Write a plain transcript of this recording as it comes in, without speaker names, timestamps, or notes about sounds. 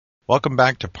Welcome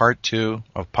back to part 2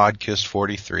 of Podkiss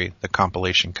 43, the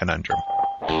compilation conundrum.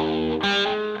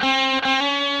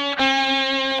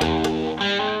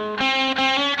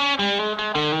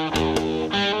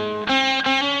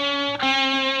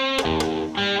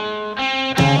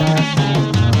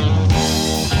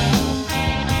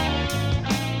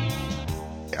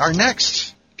 Our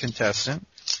next contestant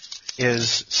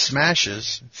is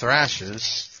Smashes,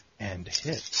 Thrashes, and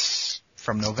Hits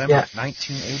from November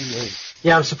 1988.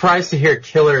 Yeah, I'm surprised to hear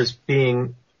Killers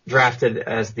being drafted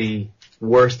as the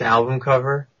worst album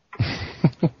cover.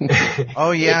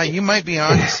 Oh yeah, you might be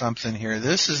onto something here.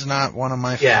 This is not one of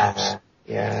my favorites.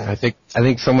 Yeah. I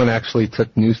think someone actually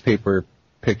took newspaper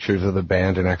pictures of the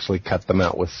band and actually cut them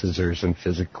out with scissors and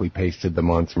physically pasted them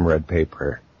on some red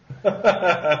paper.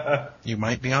 You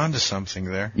might be onto something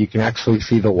there. You can actually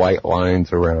see the white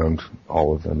lines around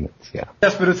all of them.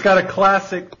 Yes, but it's got a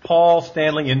classic Paul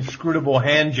Stanley inscrutable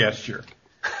hand gesture.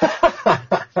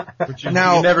 Which you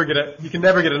can never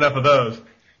get enough of those.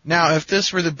 Now, if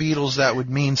this were the Beatles, that would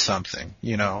mean something.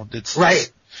 You know, it's right.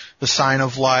 The sign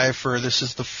of life, or this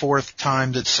is the 4th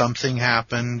time that something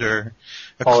happened, or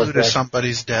a clue to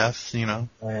somebody's death. You know.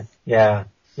 Right. Yeah.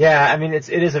 Yeah, I mean, it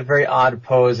is a very odd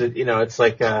pose. It's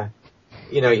like,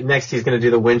 next he's going to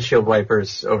do the windshield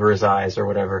wipers over his eyes or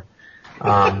whatever.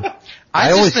 I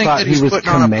always think that he's putting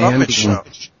on a puppet show.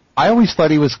 I always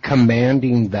thought he was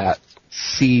commanding that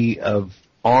sea of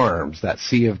arms, that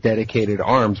sea of dedicated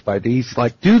arms by these,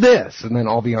 like, do this, and then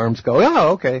all the arms go,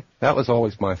 oh, okay. That was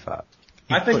always my thought.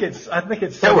 I think it's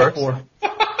that works.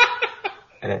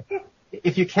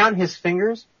 If you count his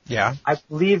fingers, I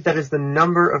believe that is the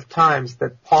number of times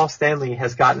that Paul Stanley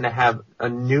has gotten to have a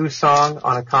new song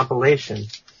on a compilation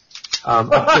up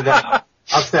to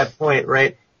that point,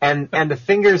 right? And the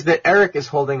fingers that Eric is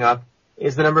holding up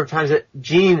is the number of times that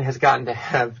Gene has gotten to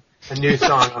have a new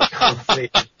song on a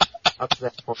compilation up to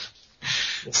that point.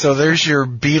 So there's your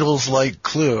Beatles-like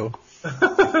clue.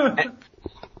 I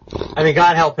mean,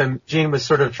 God help him, Gene was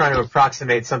sort of trying to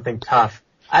approximate something tough.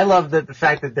 I love the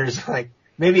fact that there's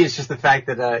maybe it's just the fact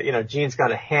that, Gene's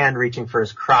got a hand reaching for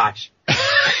his crotch.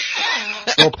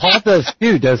 Well, Paul does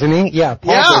too, doesn't he? Yeah,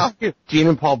 Paul does too. Gene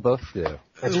and Paul both do.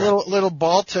 There's little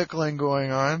ball tickling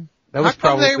going on. That was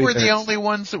How come they were the only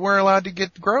ones that were allowed to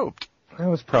get groped? That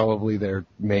was probably their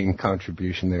main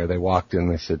contribution there. They walked in,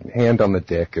 they said, hand on the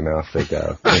dick, and off they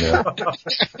go.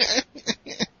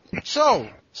 So,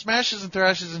 Smashes and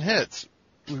Thrashes and Hits.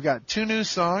 We've got 2 new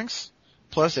songs,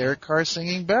 plus Eric Carr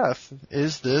singing Beth.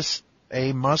 Is this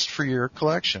a must for your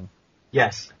collection?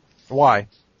 Yes. Why?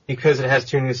 Because it has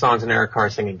 2 new songs and Eric Carr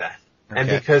singing Beth. Okay. And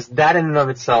because that in and of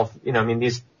itself,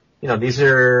 these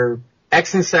are,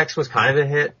 X and Sex was kind of a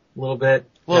hit, a little bit.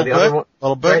 A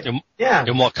little bit. Right? Yeah.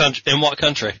 In what country?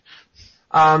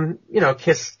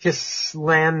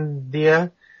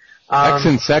 Kisslandia. X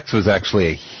and Sex was actually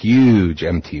a huge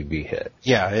MTV hit.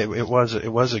 Yeah, it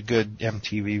was a good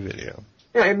MTV video.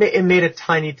 Yeah, it made a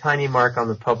tiny, tiny mark on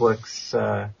the public's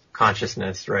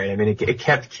consciousness, right? I mean, it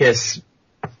kept Kiss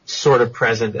sort of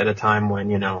present at a time when,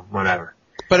 whatever.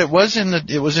 But it was in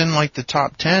like the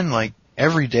top 10 like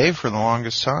every day for the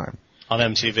longest time. On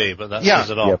MTV, but that says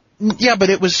it all. Yep. Yeah, but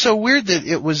it was so weird that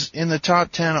it was in the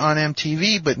top 10 on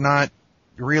MTV, but not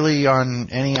really on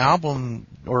any album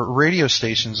or radio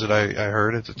stations that I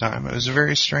heard at the time. It was a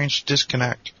very strange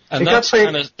disconnect. And that's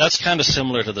kind of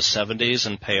similar to the 70s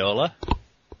and Payola.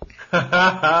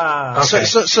 Okay.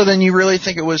 So then you really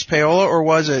think it was Payola, or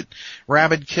was it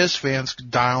rabid Kiss fans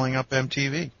dialing up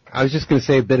MTV? I was just going to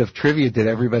say a bit of trivia. Did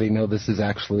everybody know this is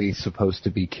actually supposed to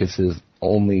be Kiss's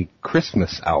only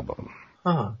Christmas album?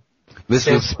 Huh. This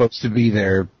was supposed to be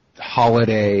their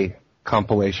holiday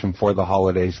compilation for the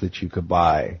holidays that you could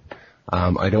buy.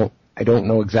 I don't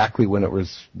know exactly when it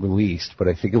was released, but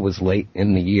I think it was late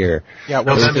in the year. Yeah,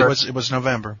 it was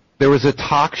November. There was a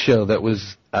talk show that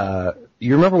was,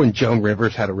 you remember when Joan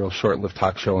Rivers had a real short-lived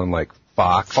talk show on like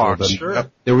Fox? Sure.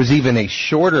 Yep. There was even a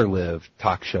shorter-lived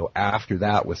talk show after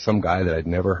that with some guy that I'd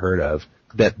never heard of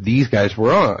that these guys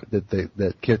were on,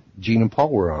 that Gene and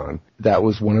Paul were on. That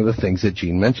was one of the things that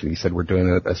Gene mentioned. He said, we're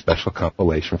doing a special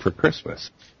compilation for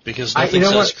Christmas. Because nothing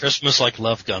says Christmas like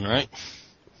Love Gun, right?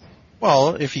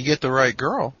 Well, if you get the right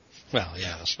girl. Well,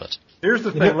 yes, but here's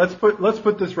the thing. Let's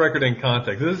put this record in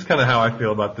context. This is kind of how I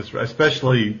feel about this,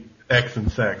 especially X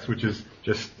and Sex, which is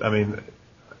just,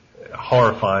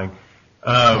 horrifying.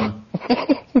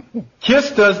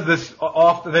 Kiss does this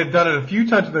often. They've done it a few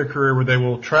times in their career where they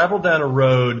will travel down a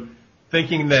road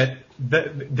thinking that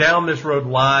down this road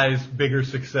lies bigger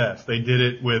success. They did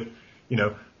it with,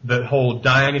 the whole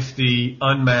Dynasty,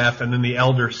 Unmasked, and then the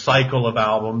Elder cycle of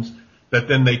albums, that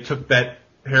then they took that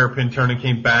hairpin turn and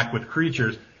came back with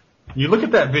Creatures. You look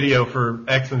at that video for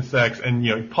X and Sex,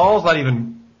 and Paul's not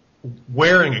even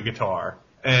wearing a guitar,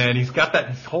 and he's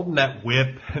holding that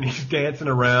whip, and he's dancing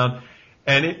around,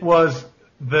 and it was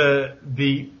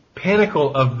the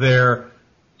pinnacle of their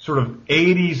sort of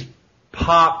 80s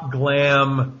pop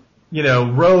glam,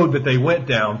 road that they went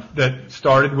down, that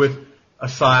started with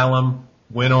Asylum,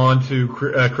 went on to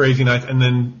Crazy Nights, and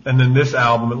then this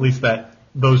album, at least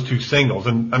those two singles.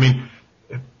 And I mean,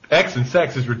 X and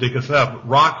Sex is ridiculous enough.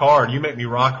 Rock Hard, You Make Me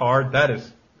Rock Hard, that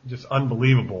is just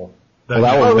unbelievable.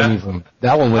 That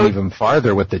one went even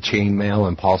farther with the chainmail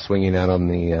and Paul swinging out on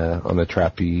the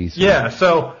trapeze. Yeah,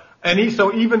 so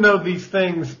even though these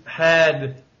things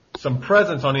had some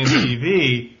presence on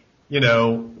MTV,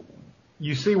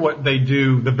 you see what they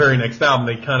do the very next album.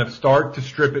 They kind of start to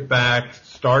strip it back,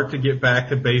 start to get back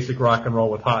to basic rock and roll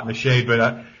with Hot in the Shade.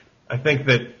 But I think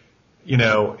that,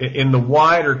 in the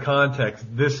wider context,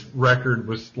 this record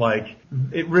was like,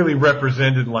 it really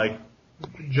represented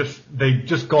they've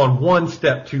just gone one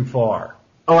step too far.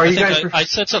 Oh, I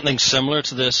said something similar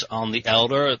to this on The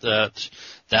Elder, that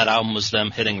album was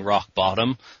them hitting rock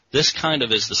bottom. This kind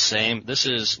of is the same. This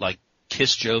is like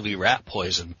Kiss Jovi Rat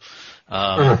Poison.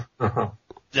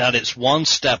 That it's one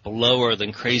step lower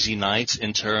than Crazy Nights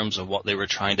in terms of what they were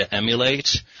trying to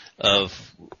emulate of,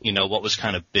 what was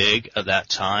kind of big at that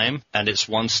time. And it's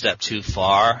one step too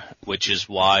far, which is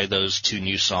why those two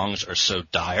new songs are so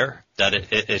dire, that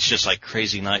it's just like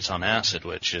Crazy Nights on acid,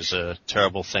 which is a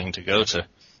terrible thing to go to.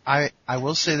 I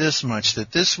will say this much,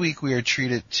 that this week we are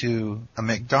treated to a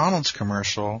McDonald's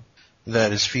commercial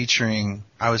that is featuring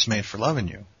I Was Made for Loving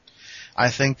You. I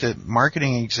think that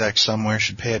marketing execs somewhere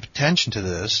should pay attention to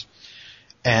this,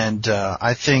 and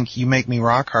I think You Make Me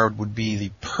Rock Hard would be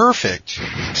the perfect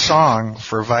song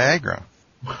for Viagra.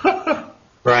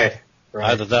 Right.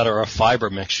 Either that or a fiber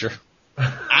mixture.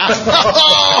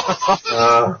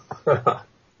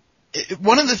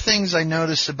 One of the things I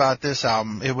noticed about this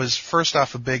album, it was first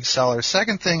off a big seller.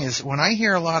 Second thing is, when I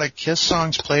hear a lot of Kiss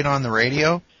songs played on the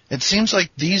radio, it seems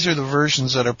like these are the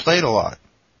versions that are played a lot.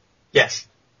 Yes.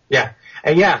 Yeah.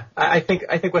 And yeah, I think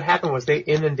what happened was they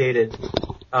inundated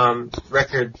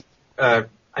records. I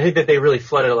think that they really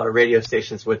flooded a lot of radio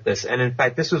stations with this. And in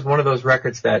fact, this was one of those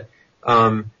records that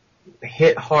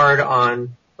hit hard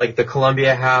on like the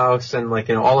Columbia House and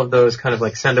all of those kind of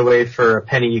like send away for a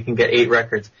penny you can get 8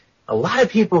 records. A lot of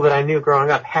people that I knew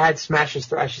growing up had smashes,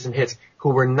 thrashes, and hits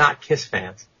who were not Kiss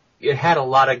fans. It had a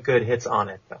lot of good hits on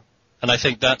it, though. And I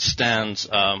think that stands,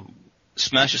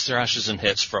 Smashes, Thrashes, and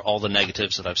Hits, for all the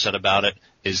negatives that I've said about it,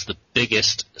 is the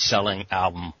biggest selling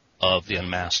album of the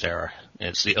Unmasked era.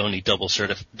 It's the only double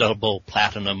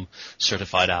platinum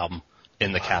certified album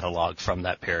in the catalog from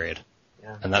that period.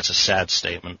 Yeah. And that's a sad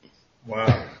statement.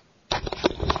 Wow.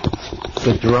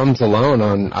 The drums alone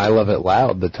on I Love It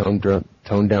Loud, the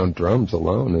toned down drums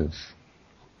alone is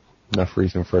enough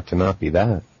reason for it to not be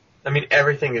that. I mean,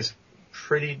 everything is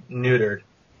pretty neutered.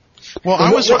 Well,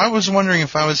 I was wondering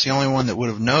if I was the only one that would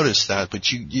have noticed that,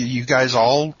 but you guys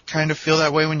all kind of feel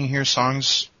that way when you hear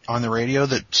songs on the radio,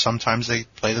 that sometimes they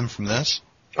play them from this?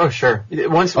 Oh, sure. Yeah,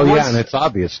 and it's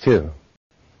obvious too.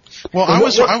 Well,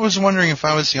 I was wondering if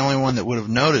I was the only one that would have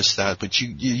noticed that, but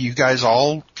you guys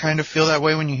all kind of feel that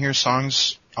way when you hear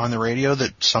songs on the radio,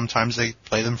 that sometimes they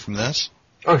play them from this?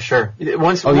 Oh, sure. Yeah,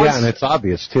 and it's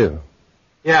obvious too.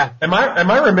 Yeah. Am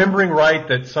I remembering right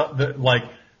that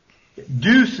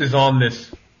Deuce is on this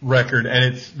record,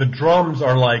 and the drums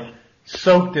are like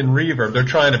soaked in reverb. They're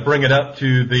trying to bring it up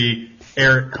to the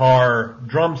Eric Carr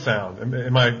drum sound.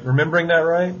 Am I remembering that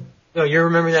right? No, you're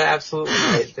remembering that absolutely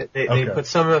right. They put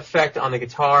some effect on the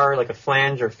guitar, like a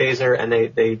flange or phaser, and they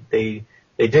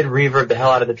did reverb the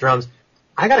hell out of the drums.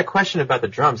 I got a question about the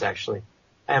drums, actually.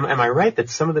 Am I right that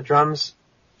some of the drums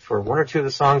for one or two of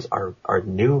the songs are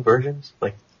new versions?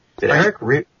 Like, did Eric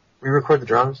re-record the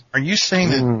drums? Are you saying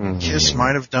that Kiss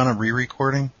might have done a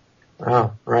re-recording?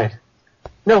 Oh, right.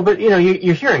 No, but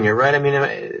you're hearing it, right? I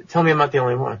mean, tell me I'm not the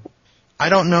only one. I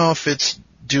don't know if it's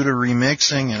due to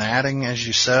remixing and adding, as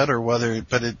you said,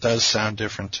 but it does sound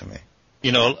different to me.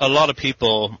 A lot of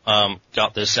people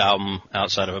got this album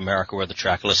outside of America where the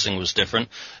track listing was different,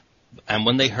 and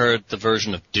when they heard the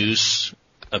version of Deuce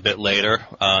a bit later,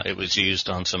 it was used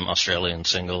on some Australian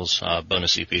singles,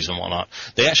 bonus EPs and whatnot.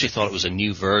 They actually thought it was a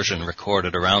new version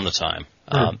recorded around the time.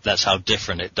 That's how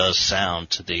different it does sound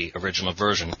to the original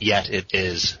version, yet it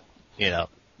is,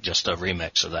 just a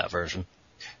remix of that version.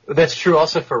 That's true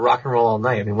also for Rock and Roll All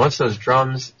Night. I mean, once those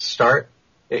drums start,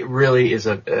 it really is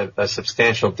a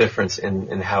substantial difference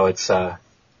in how it's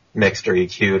mixed or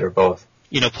EQ'd or both.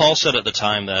 Paul said at the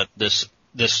time that this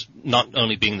this not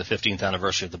only being the 15th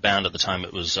anniversary of the band at the time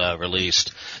it was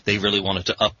released, they really wanted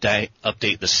to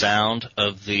update the sound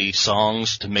of the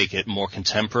songs to make it more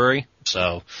contemporary.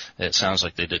 So it sounds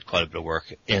like they did quite a bit of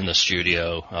work in the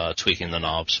studio, tweaking the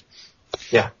knobs.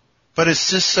 Yeah. But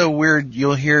it's just so weird.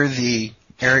 You'll hear the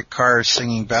Eric Carr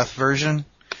singing Beth version,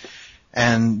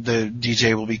 and the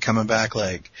DJ will be coming back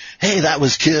like, hey, that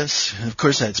was Kiss. And of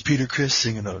course, that's Peter Criss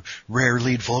singing a rare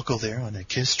lead vocal there on a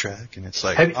Kiss track. And it's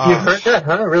like, have you heard that,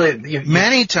 huh? Really?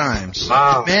 Many times.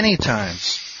 Wow. Many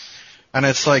times. And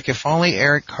it's like, if only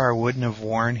Eric Carr wouldn't have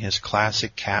worn his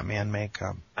classic Catman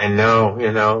makeup. I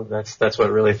know, that's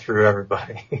what really threw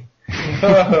everybody.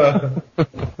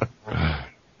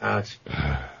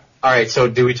 All right, so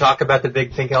do we talk about the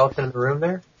big pink elephant in the room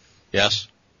there? Yes.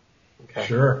 Okay.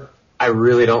 Sure. I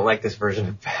really don't like this version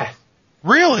of Beth.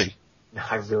 Really? No,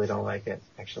 I really don't like it,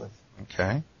 actually.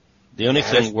 Okay. The only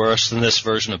thing worse than this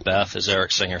version of Beth is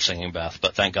Eric Singer singing Beth,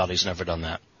 but thank God he's never done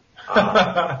that.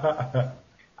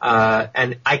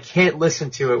 And I can't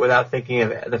listen to it without thinking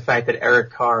of the fact that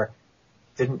Eric Carr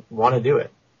didn't want to do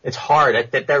it. It's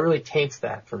hard. That really taints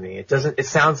that for me. It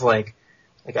sounds like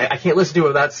I can't listen to it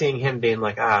without seeing him being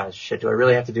like, shit, do I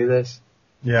really have to do this?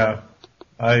 Yeah,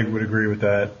 I would agree with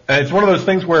that. And it's one of those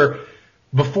things where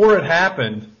before it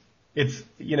happened, it's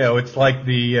like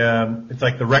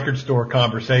the record store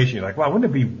conversation. You're like, wow, wouldn't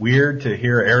it be weird to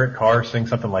hear Eric Carr sing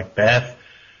something like Beth?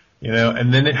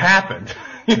 And then it happened.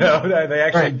 They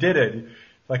actually did it.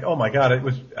 It's like, oh my God,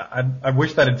 I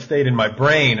wish that had stayed in my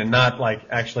brain and not like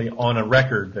actually on a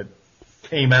record that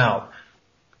came out.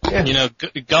 Yeah.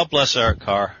 God bless Eric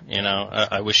Carr.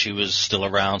 I wish he was still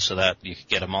around so that you could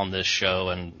get him on this show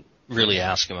and really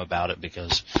ask him about it,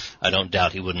 because I don't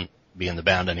doubt he wouldn't be in the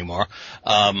band anymore.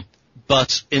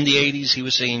 But in the 80s, he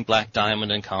was singing Black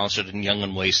Diamond in concert and Young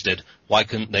and Wasted. Why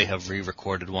couldn't they have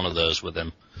re-recorded one of those with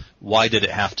him? Why did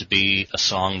it have to be a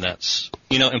song that's,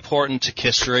 important to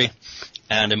Kissery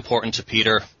and important to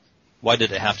Peter? Why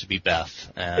did it have to be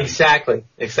Beth? And exactly.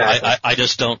 I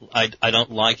just don't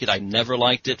like it. I never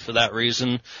liked it for that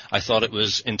reason. I thought it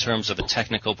was, in terms of a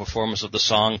technical performance of the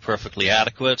song, perfectly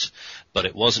adequate, but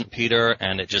it wasn't Peter,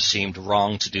 and it just seemed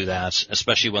wrong to do that,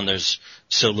 especially when there's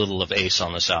so little of Ace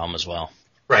on this album as well.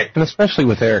 Right. And especially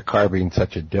with Eric Carr being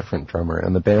such a different drummer,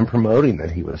 and the band promoting that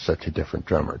he was such a different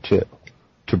drummer, too.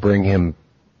 To bring him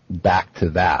back to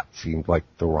that seemed like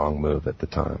the wrong move at the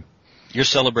time. You're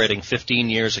celebrating 15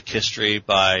 years of Kissery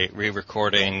by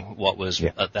re-recording what was,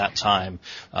 at that time,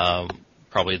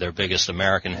 probably their biggest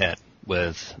American hit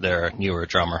with their newer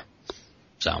drummer.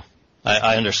 So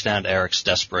I understand Eric's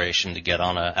desperation to get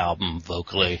on an album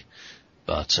vocally,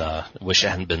 but I wish it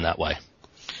hadn't been that way.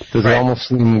 Does it almost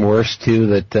seem worse, too,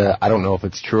 that I don't know if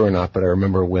it's true or not, but I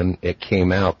remember when it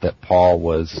came out that Paul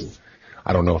was,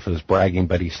 I don't know if it was bragging,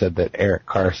 but he said that Eric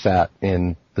Carr sat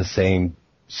on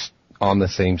the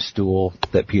same stool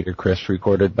that Peter Criss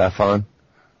recorded Beth on?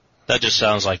 That just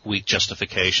sounds like weak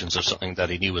justifications of something that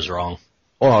he knew was wrong.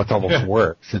 Well, it's almost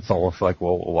worse. It's almost like,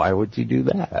 well, why would you do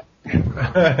that?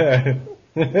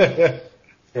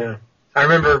 Yeah. I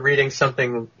remember reading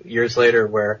something years later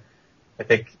where I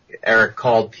think Eric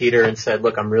called Peter and said,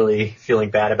 look, I'm really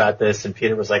feeling bad about this. And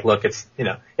Peter was like, look, it's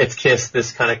Kiss.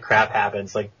 This kind of crap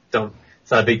happens. Like, it's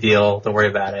not a big deal. Don't worry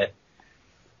about it.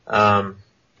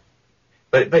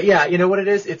 But yeah, you know what it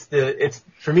is?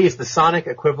 For me, it's the sonic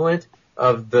equivalent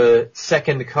of the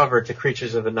second cover to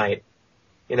Creatures of the Night.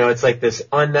 It's like this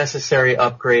unnecessary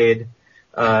upgrade,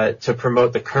 to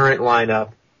promote the current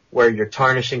lineup where you're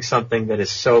tarnishing something that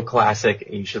is so classic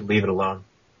and you should leave it alone.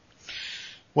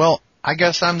 Well, I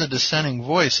guess I'm the dissenting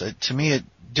voice. To me, it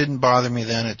didn't bother me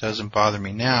then. It doesn't bother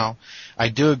me now. I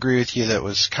do agree with you that it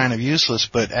was kind of useless,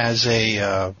 but as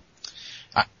I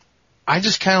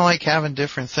just kind of like having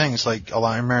different things. Like,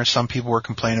 I remember some people were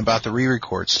complaining about the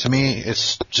re-records. To me,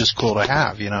 it's just cool to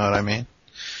have, you know what I mean?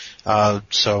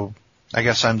 So I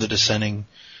guess I'm the dissenting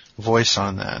voice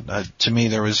on that. To me,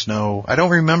 there was I don't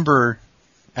remember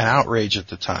an outrage at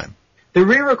the time. The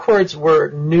re-records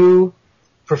were new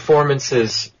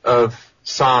performances of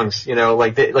songs, they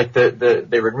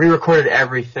re-recorded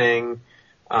everything,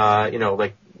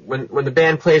 like when the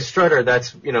band plays Strutter,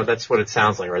 that's what it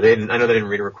sounds like. Or I know they didn't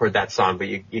re-record that song, but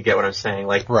you get what I'm saying.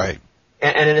 Like, right.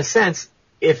 And in a sense,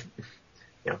 if,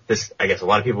 this, I guess a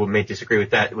lot of people may disagree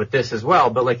with this as well,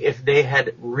 but like if they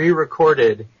had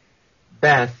re-recorded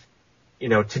Beth,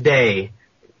 today,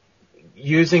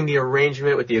 using the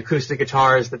arrangement with the acoustic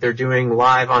guitars that they're doing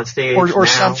live on stage or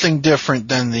something different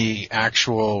than the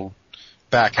actual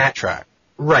backing track.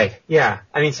 Right. Yeah.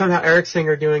 I mean, somehow Eric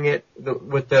Singer doing it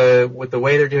with the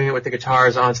way they're doing it with the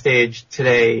guitars on stage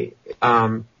today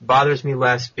bothers me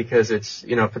less because it's,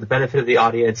 you know, for the benefit of the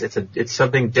audience, it's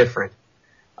something different.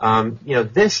 You know,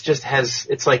 this just has,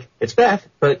 it's like, it's Beth,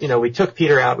 but, you know, we took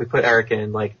Peter out, we put Eric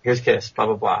in, like, here's Kiss, blah,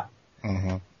 blah, blah.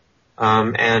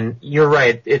 Mm-hmm. And you're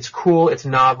right, it's cool, it's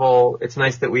novel, it's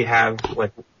nice that we have,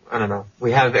 like, I don't know,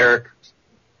 we have Eric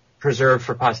preserved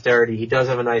for posterity. He does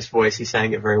have a nice voice, he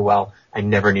sang it very well. I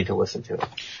never need to listen to it.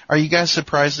 Are you guys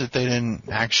surprised that they didn't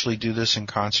actually do this in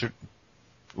concert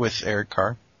with Eric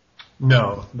Carr?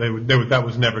 No, that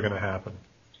was never going to happen.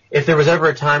 If there was ever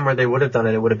a time where they would have done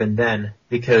it, it would have been then,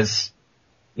 because,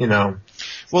 you know.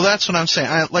 Well, that's what I'm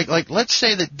saying. Like, let's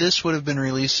say that this would have been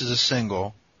released as a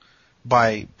single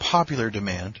by popular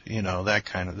demand, you know,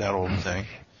 that old thing.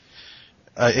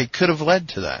 It could have led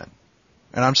to that.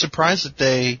 And I'm surprised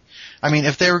that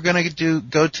if they were going to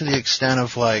go to the extent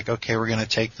of like, okay, we're going to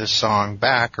take this song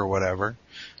back or whatever,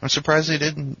 I'm surprised they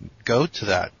didn't go to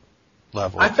that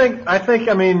level. I think,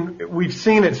 we've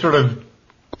seen it sort of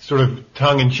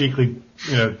tongue-in-cheekly,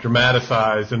 you know,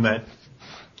 dramatized in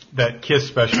that Kiss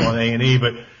special on A&E,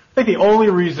 but I think the only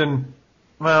reason,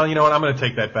 well, you know what, I'm going to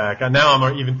take that back. Now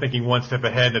I'm even thinking one step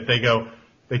ahead that they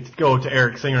go to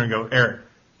Eric Singer and go, Eric,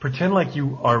 pretend like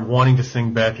you are wanting to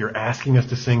sing Beth. You're asking us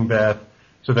to sing Beth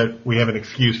so that we have an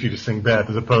excuse for you to sing Beth,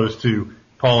 as opposed to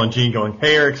Paul and Gene going,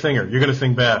 hey, Eric Singer, you're going to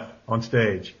sing Beth on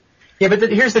stage. Yeah,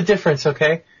 but here's the difference,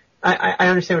 okay? I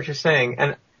understand what you're saying.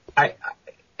 And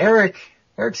Eric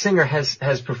Singer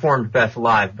has performed Beth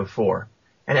live before.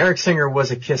 And Eric Singer was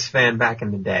a Kiss fan back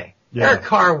in the day. Yeah. Eric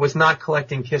Carr was not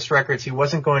collecting Kiss records. He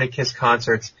wasn't going to Kiss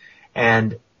concerts.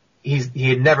 And he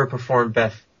had never performed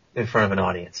Beth in front of an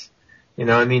audience. You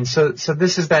know, I mean, so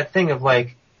this is that thing of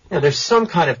like, you know, there's some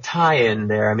kind of tie-in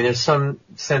there. I mean, there's some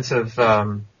sense of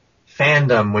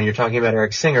fandom when you're talking about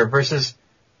Eric Singer versus,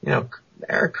 you know,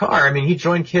 Eric Carr. I mean, he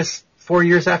joined Kiss 4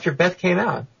 years after Beth came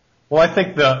out. Well, I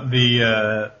think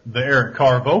the Eric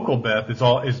Carr vocal Beth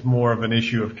is more of an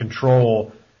issue of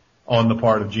control on the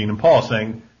part of Gene and Paul,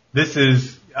 saying this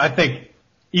is, I think,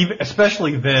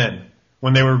 especially then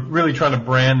when they were really trying to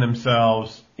brand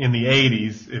themselves in the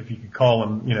 80s, if you could call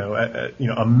them, you know,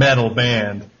 a metal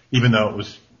band, even though it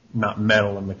was not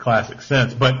metal in the classic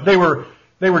sense, but they were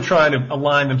trying to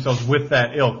align themselves with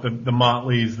that ilk, the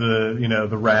Motleys,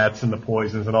 the Rats and the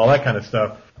Poisons and all that kind of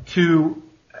stuff, to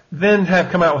then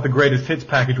have come out with the greatest hits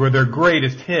package where their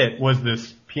greatest hit was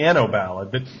this piano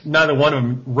ballad that neither one of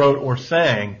them wrote or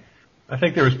sang. I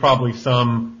think there was probably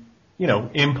some, you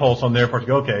know, impulse on their part to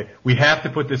go, okay, we have to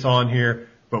put this on here,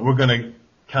 but we're going to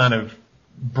kind of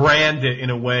brand it in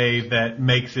a way that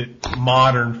makes it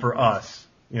modern for us,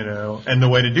 you know, and the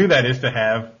way to do that is to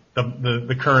have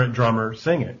the current drummer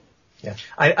sing it. Yeah.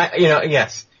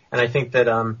 Yes. And I think that,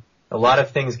 a lot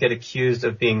of things get accused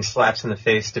of being slaps in the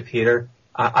face to Peter.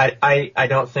 I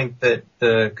don't think that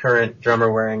the current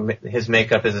drummer wearing his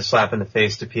makeup is a slap in the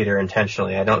face to Peter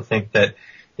intentionally. I don't think that,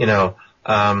 you know,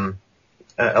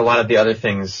 a lot of the other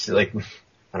things, like,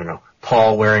 I don't know,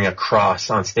 Paul wearing a cross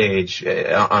on stage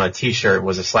on a t-shirt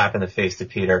was a slap in the face to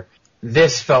Peter.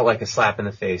 This felt like a slap in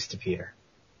the face to Peter.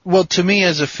 Well, to me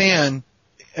as a fan,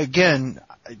 again,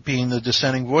 being the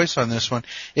dissenting voice on this one,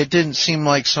 it didn't seem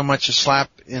like so much a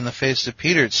slap in the face to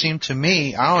Peter. It seemed to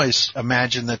me, I always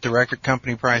imagined that the record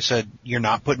company probably said, you're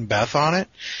not putting Beth on it.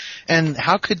 And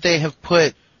how could they have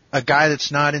put a guy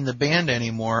that's not in the band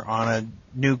anymore on a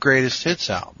new greatest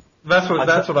hits album? That's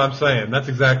what I'm saying. That's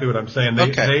exactly what I'm saying.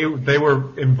 They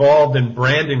were involved in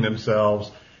branding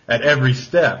themselves at every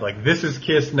step. Like, this is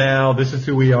Kiss now, this is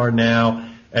who we are now.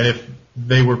 And if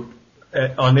they were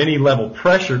on any level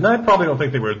pressured, and I probably don't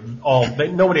think they were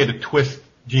nobody had to twist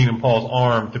Gene and Paul's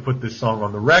arm to put this song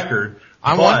on the record.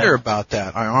 I wonder about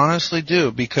that. I honestly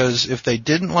do, because if they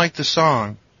didn't like the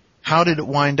song, how did it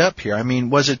wind up here? I mean,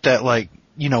 was it that, like,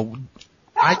 you know,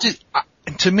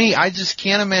 to me, I just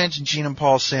can't imagine Gene and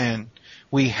Paul saying,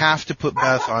 we have to put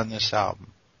Beth on this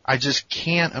album. I just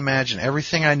can't imagine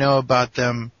everything I know about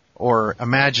them or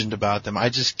imagined about them. I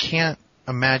just can't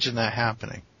imagine that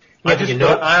happening. I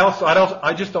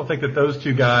just don't think that those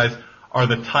two guys are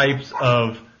the types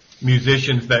of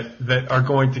musicians that are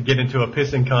going to get into a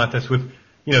pissing contest with,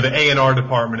 you know, the A&R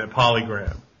department at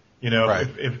Polygram. You know, right.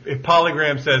 If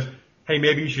Polygram says, hey,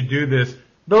 maybe you should do this,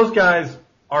 those guys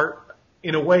are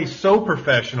in a way so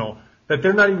professional that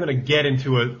they're not even going to get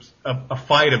into a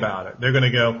fight about it. They're going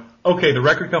to go, okay, the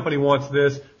record company wants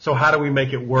this, so how do we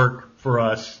make it work for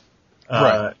us,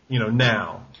 right. You know,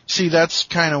 now? See, that's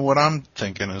kind of what I'm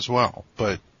thinking as well,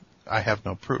 but I have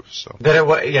no proof. So that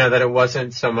it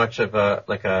wasn't so much of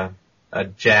a a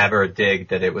jab or a dig,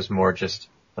 that it was more just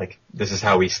like, this is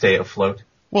how we stay afloat.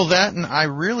 Well, that, and I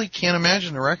really can't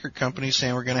imagine the record company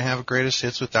saying we're going to have a greatest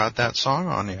hits without that song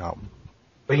on the album.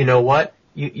 But you know what?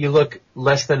 You look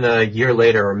less than a year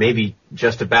later, or maybe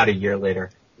just about a year later,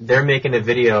 they're making a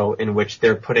video in which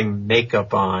they're putting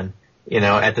makeup on,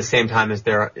 at the same time as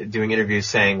they're doing interviews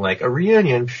saying, like, a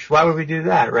reunion, why would we do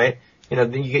that, right?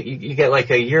 You get like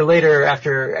a year later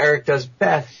after Eric does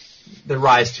Beth, the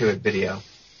Rise to It video.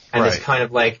 And It's kind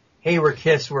of like, hey, we're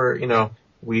Kiss, we're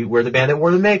the band that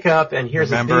wore the makeup, and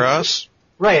here's Remember us?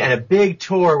 Right, and a big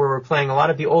tour where we're playing a lot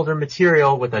of the older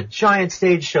material with a giant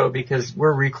stage show because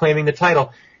we're reclaiming the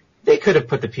title. They could have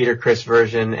put the Peter Criss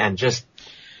version and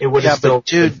it would have still... But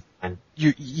dude,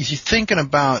 you're thinking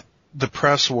about the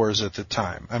press wars at the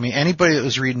time. I mean, anybody that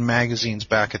was reading magazines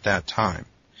back at that time,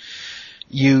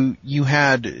 you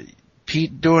had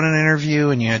Pete doing an interview,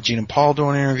 and you had Gene and Paul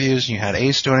doing interviews, and you had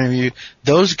Ace doing an interview.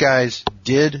 Those guys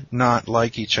did not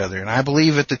like each other. And I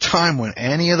believe at the time when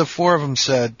any of the four of them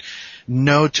said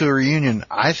no to a reunion,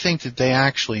 I think that they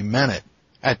actually meant it.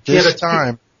 At this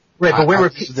time. Right, but where were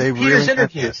Peter's really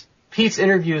interviews? Pete's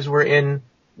interviews were in,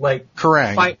 like...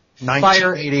 Correct.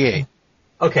 1988.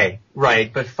 Okay,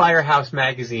 right, but Firehouse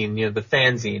magazine, the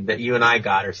fanzine that you and I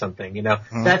got or something,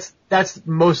 mm-hmm. That's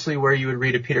mostly where you would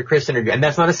read a Peter Criss interview. And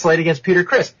that's not a slight against Peter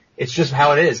Criss. It's just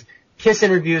how it is. Kiss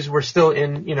interviews were still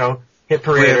in, Hit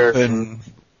Parade and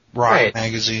rock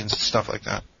magazines and stuff like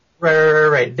that.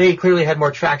 Right. They clearly had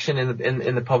more traction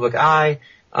in the public eye.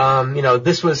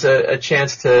 This was a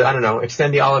chance to, I don't know,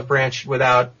 extend the olive branch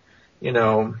without,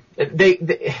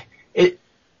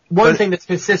 one thing that's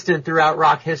consistent throughout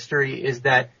rock history is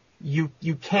that you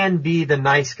can be the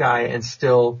nice guy and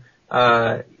still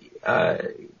come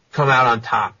out on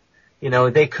top.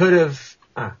 They could have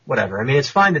whatever. I mean, it's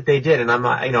fine that they did, and I'm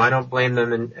not, I don't blame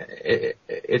them, and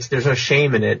there's no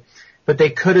shame in it. But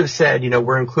they could have said,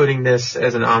 we're including this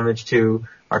as an homage to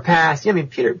our past. I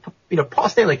mean, Paul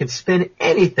Stanley can spin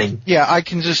anything. Yeah, I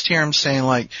can just hear him saying,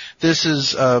 like, this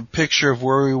is a picture of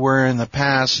where we were in the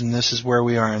past, and this is where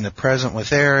we are in the present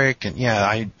with Eric. And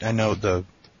yeah, I know the...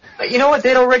 You know what?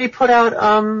 They'd already put out,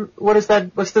 what's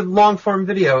the long form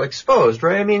video? Exposed,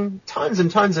 right? I mean, tons and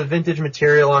tons of vintage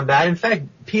material on that. In fact,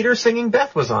 Peter singing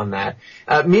Beth was on that.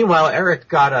 Meanwhile, Eric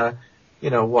got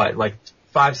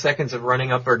 5 seconds of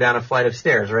running up or down a flight of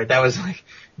stairs, right? That was like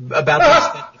about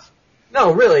the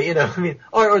No, really,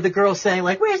 or the girl saying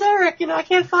like, "Where's Eric? I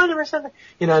can't find him," or something.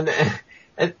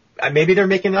 And maybe they're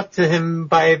making up to him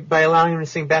by allowing him to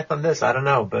sing Beth on this. I don't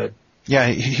know, but yeah,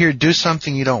 here, do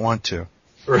something you don't want to.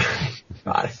 Right.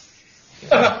 Got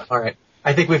it. All right.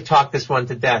 I think we've talked this one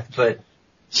to death, but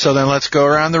so then let's go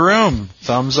around the room.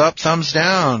 Thumbs up, thumbs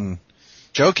down.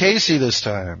 Joe Casey this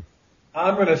time.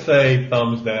 I'm going to say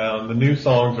thumbs down. The new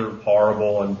songs are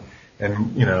horrible,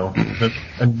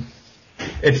 and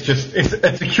it's just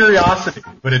it's a curiosity,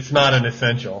 but it's not an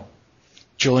essential.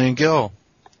 Julian Gill.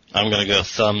 I'm going to go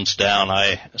thumbs down.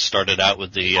 I started out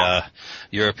with the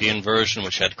European version,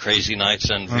 which had Crazy Nights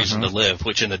and Reason to Live,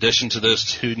 which in addition to those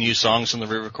two new songs in the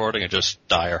re-recording are just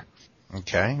dire.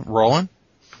 Okay. Roland?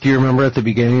 Do you remember at the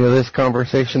beginning of this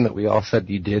conversation that we all said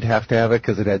you did have to have it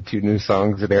because it had two new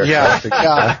songs that Eric Classic?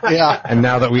 Yeah. And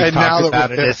now that we've talked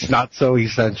about it, it's not so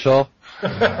essential.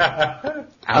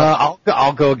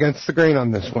 I'll go against the grain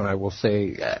on this one. I will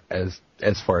say,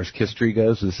 as far as history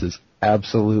goes, this is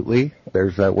absolutely,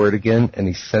 there's that word again, an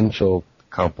essential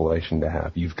compilation to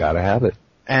have. You've got to have it.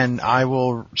 And I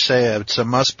will say it's a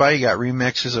must-buy. You got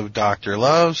remixes of Dr.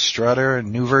 Love, Strutter, a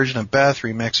new version of Beth,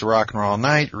 remix of Rock and Roll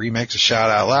Night, remix of Shout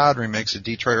Out Loud, remix of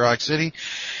Detroit Rock City,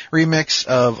 remix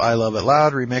of I Love It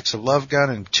Loud, remix of Love Gun,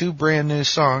 and two brand new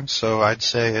songs. So I'd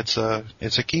say it's a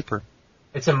keeper.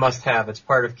 It's a must-have. It's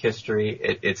part of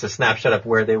history. It's a snapshot of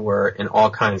where they were in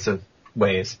all kinds of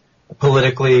ways,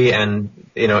 politically and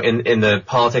in the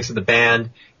politics of the band.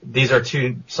 These are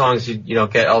two songs you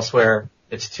don't get elsewhere.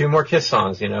 It's two more Kiss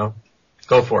songs, Go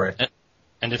for it.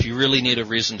 And if you really need a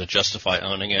reason to justify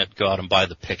owning it, go out and buy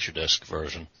the picture disc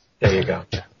version. There you go.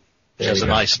 There's a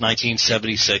nice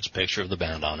 1976 picture of the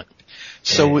band on it.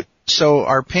 So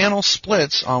our panel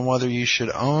splits on whether you should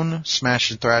own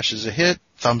Smash and Thrash as a hit.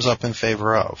 Thumbs up in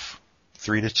favor of.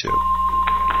 3-2.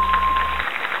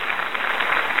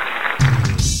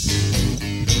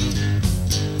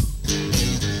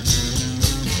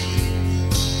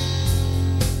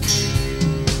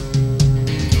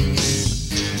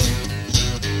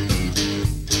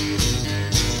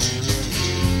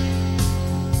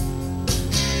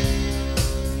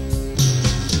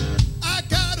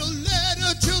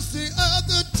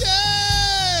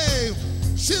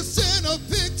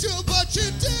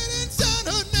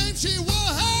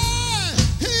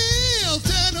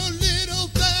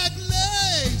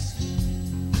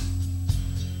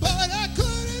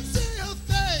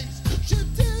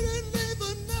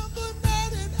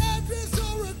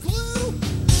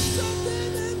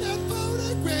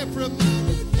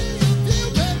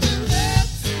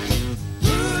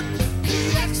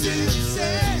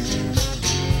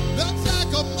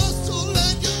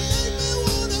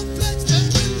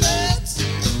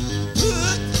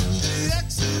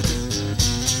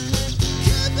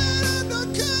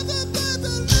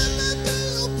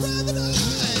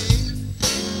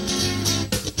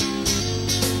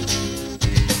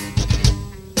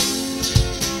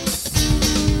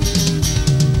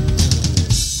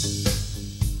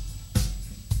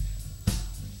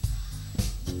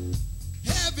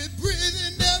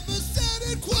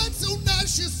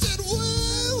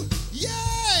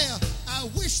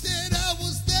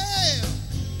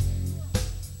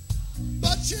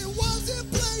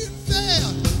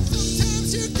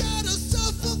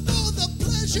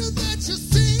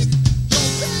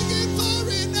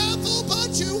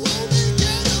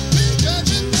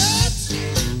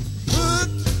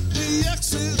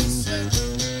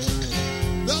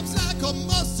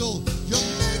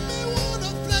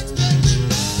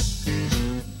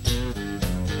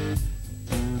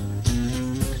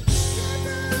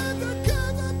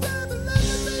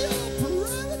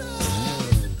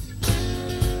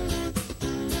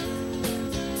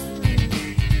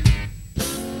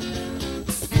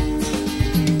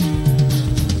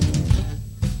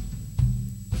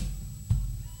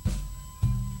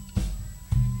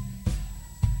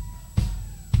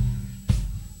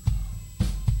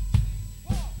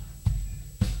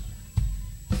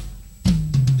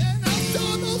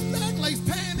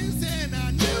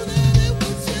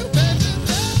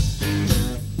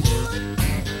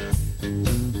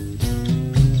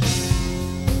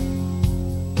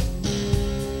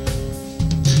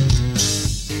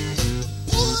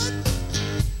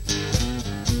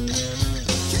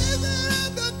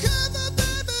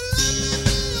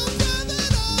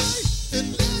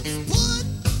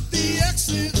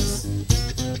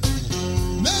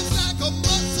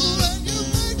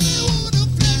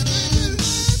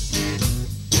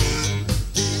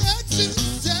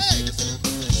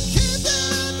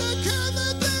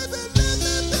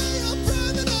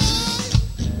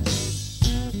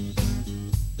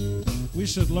 We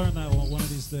should learn that one of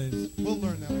these days. We'll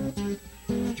learn that one.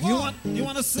 You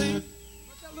want to sing?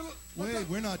 Wait,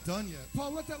 we're not done yet.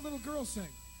 Paul, let that little girl sing.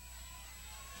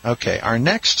 Okay, our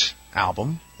next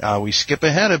album, we skip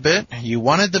ahead a bit. You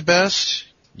wanted the best,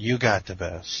 you got the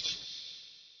best.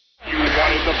 You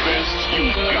wanted the best,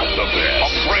 you got the best. A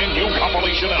brand new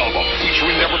compilation album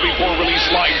featuring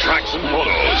never-before-released live tracks and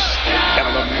photos. And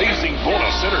an amazing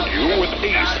bonus interview with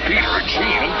Ace, Peter,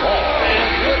 Gene, and Paul.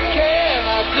 What can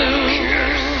I do?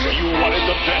 Yes, you wanted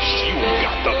the best, you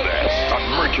got the best. On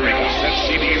Mercury cassette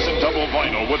CDs and double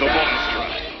vinyl with a bonus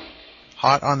track.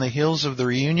 Hot on the heels of the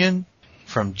reunion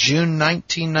from June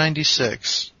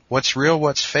 1996. What's real,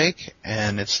 what's fake?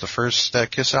 And it's the first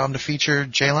Kiss album to feature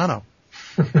Jay Leno.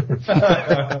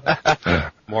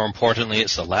 More importantly,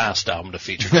 it's the last album to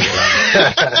feature Jay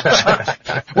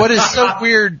Leno. What is so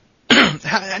weird,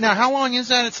 now how long is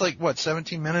that? It's like,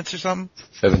 17 minutes or something?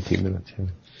 17 minutes, yeah.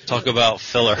 Talk about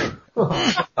filler.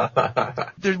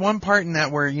 There's one part in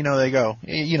that where, they go,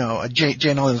 Jay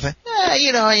Leno's like,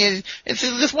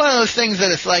 it's one of those things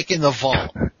that it's like in the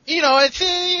vault. It's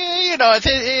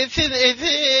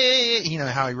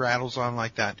how he rattles on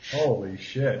like that. Holy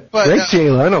shit. But, great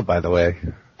Jay Leno, by the way.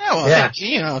 Yeah,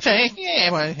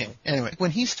 anyway,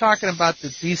 when he's talking about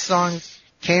that these songs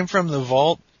came from the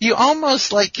vault, you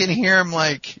almost can hear him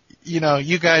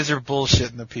you guys are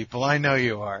bullshitting the people. I know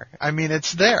you are. I mean,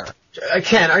 it's there.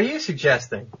 Ken, are you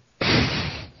suggesting?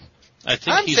 I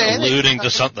think he's alluding to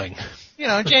something.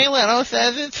 Jay Leno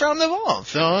says it's from the vault,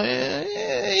 so,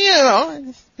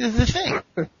 it's the thing.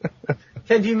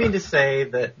 Ken, do you mean to say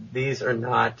that these are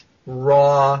not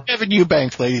raw... Evan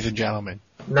Eubanks, ladies and gentlemen.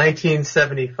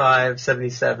 1975,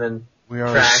 77 We are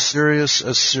tracks.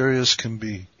 as serious can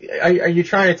be. Are you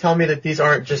trying to tell me that these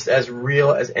aren't just as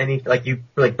real as any, like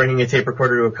bringing a tape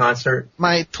recorder to a concert?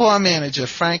 My tour manager,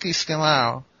 Frankie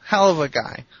Scalaro, hell of a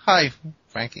guy. Hi,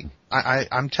 Frankie.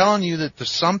 I'm telling you that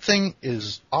something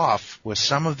is off with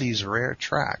some of these rare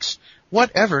tracks.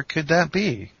 Whatever could that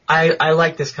be? I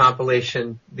like this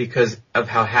compilation because of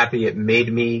how happy it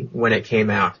made me when it came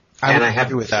out. I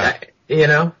agree with that.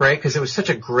 Right? Because it was such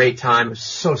a great time. It was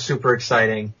so super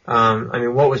exciting.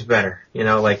 What was better?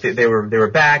 They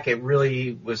were back. It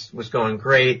really was going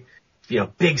great.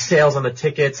 Big sales on the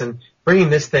tickets and bringing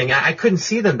this thing. I couldn't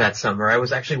see them that summer. I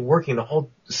was actually working the whole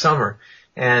summer,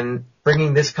 and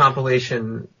bringing this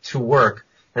compilation to work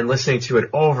and listening to it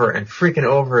over and freaking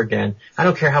over again. I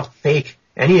don't care how fake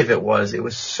any of it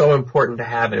was so important to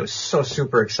have, and it was so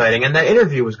super exciting. And that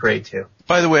interview was great too.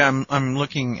 By the way, I'm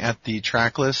looking at the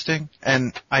track listing,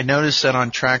 and I noticed that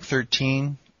on track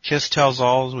 13, Kiss Tells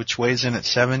All, which weighs in at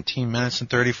 17 minutes and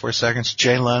 34 seconds,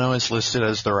 Jay Leno is listed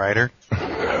as the writer.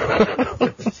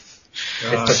 It's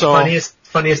the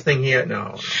funniest thing here.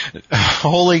 No.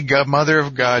 Holy God, Mother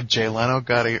of God, Jay Leno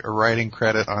got a writing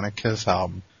credit on a Kiss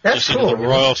album. That's cool. The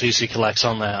royalties he collects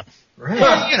on that. Right.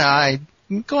 Well, I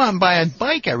go out and buy a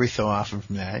bike every so often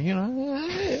from that,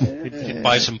 He'd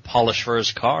buy some polish for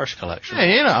his cars collection.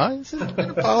 Yeah, it's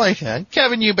polish.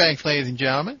 Kevin Eubanks, ladies and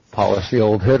gentlemen. Polish the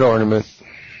old hood ornament.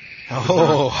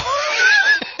 Oh.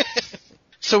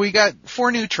 So we got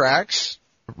 4 new tracks: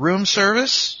 Room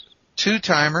Service, Two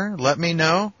Timer, Let Me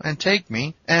Know, and Take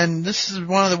Me. And this is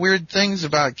one of the weird things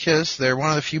about Kiss. They're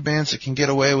one of the few bands that can get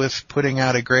away with putting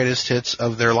out a greatest hits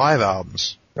of their live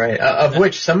albums. Right, of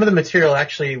which some of the material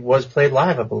actually was played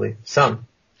live, I believe. Some.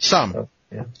 So,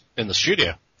 yeah. In the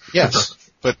studio. Yes,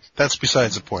 but that's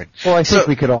besides the point. Well, I think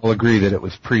we could all agree that it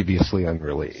was previously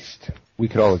unreleased. We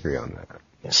could all agree on that.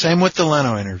 Yeah. Same with the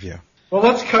Leno interview. Well,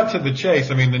 let's cut to the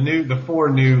chase. I mean, the 4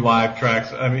 new live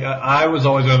tracks. I mean, I was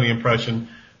always under the impression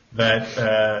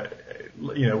that,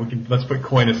 let's put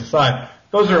Coyness aside.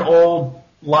 Those are old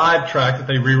live tracks that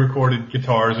they re-recorded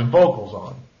guitars and vocals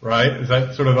on, right? Is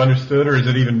that sort of understood, or is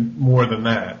it even more than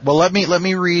that? Well, let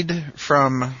me read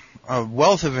from a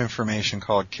wealth of information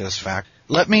called Kiss Fact.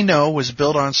 Let Me Know was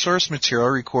built on source material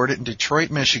recorded in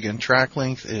Detroit, Michigan. Track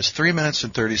length is 3 minutes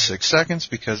and 36 seconds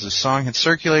because the song had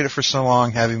circulated for so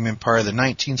long, having been part of the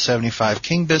 1975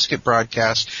 King Biscuit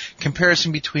broadcast.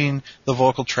 Comparison between the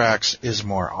vocal tracks is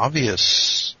more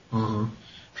obvious.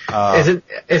 Mm-hmm.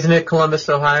 Isn't it Columbus,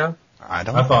 Ohio? I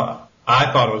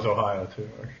thought it was Ohio too,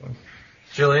 actually.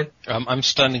 Julian? I'm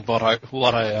studying what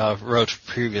I wrote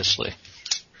previously.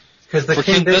 Because the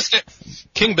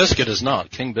King Biscuit is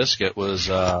not. King Biscuit was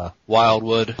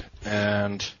Wildwood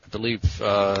and I believe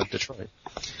Detroit.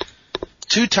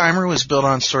 Two Timer was built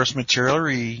on source material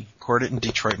recorded in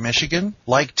Detroit, Michigan.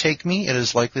 Like Take Me, it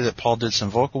is likely that Paul did some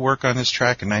vocal work on this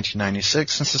track in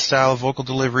 1996, since the style of vocal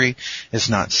delivery is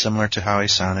not similar to how he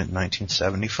sounded in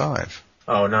 1975.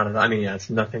 Oh, not at all. I mean, yeah, it's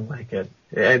nothing like it.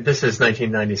 This is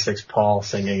 1996 Paul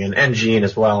singing, and Gene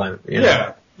as well.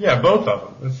 Yeah, both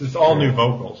of them. It's all new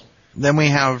vocals. Then we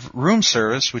have Room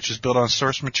Service, which is built on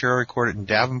source material recorded in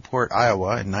Davenport,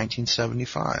 Iowa in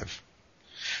 1975.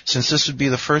 Since this would be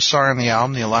the first song on the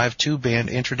album, the Alive 2 band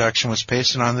introduction was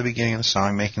pasted on the beginning of the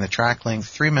song, making the track length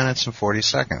 3 minutes and 40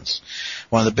 seconds.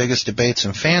 One of the biggest debates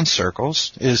in fan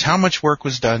circles is how much work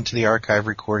was done to the archive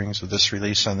recordings of this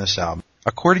release on this album.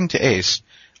 According to Ace,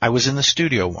 I was in the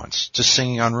studio once, just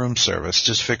singing on Room Service,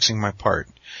 just fixing my part.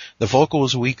 The vocal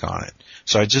was weak on it,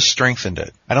 so I just strengthened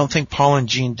it. I don't think Paul and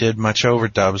Gene did much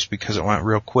overdubs because it went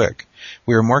real quick.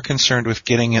 We were more concerned with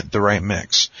getting it the right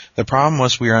mix. The problem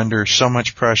was we were under so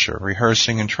much pressure,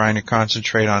 rehearsing and trying to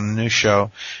concentrate on a new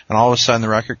show, and all of a sudden the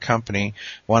record company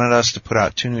wanted us to put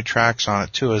out 2 new tracks on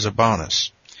it too as a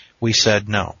bonus. We said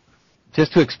no.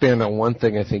 Just to expand on one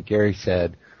thing I think Gary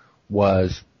said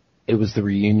was it was the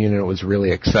reunion and it was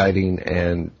really exciting,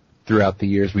 and throughout the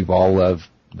years we've all loved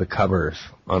the covers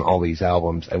on all these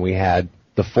albums, and we had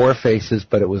the 4 faces,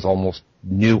 but it was almost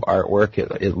new artwork.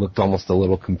 It looked almost a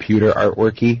little computer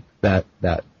artworky, that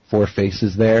 4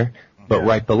 faces there. But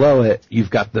right below it, you've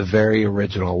got the very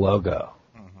original logo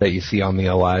that you see on the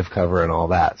Alive cover and all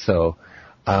that. So,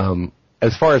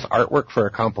 as far as artwork for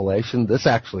a compilation, this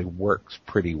actually works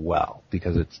pretty well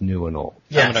because it's new and old.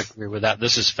 Yes. I'm going to agree with that.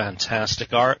 This is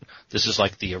fantastic art. This is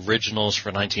like the originals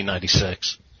for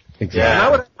 1996. Exactly.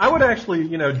 Yeah, and I would actually,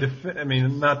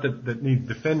 not that needs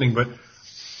defending, but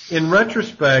in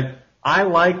retrospect, I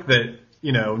like that,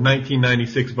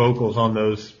 1996 vocals on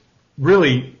those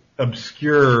really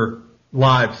obscure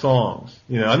live songs.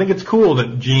 I think it's cool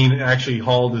that Gene actually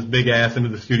hauled his big ass into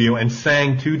the studio and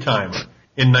sang Two Timer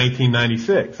in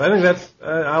 1996. I think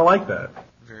I like that.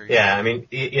 Yeah, I mean,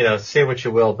 say what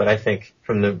you will, but I think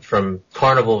from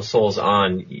Carnival of Souls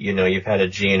on, you've had a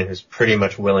Gene who's pretty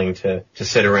much willing to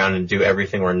sit around and do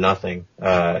everything or nothing,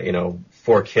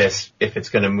 for Kiss if it's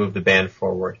going to move the band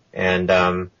forward. And,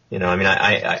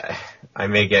 I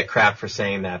may get crap for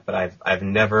saying that, but I've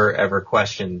never ever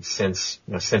questioned since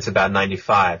about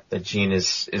 95 that Gene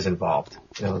is involved.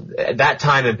 At that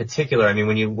time in particular, I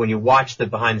mean, when you watch the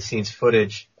behind the scenes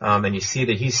footage, and you see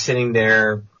that he's sitting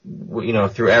there,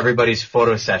 through everybody's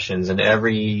photo sessions and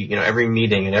every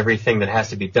meeting and everything that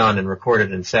has to be done and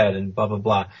recorded and said and blah, blah,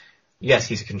 blah. Yes,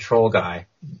 he's a control guy,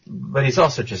 but he's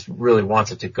also just really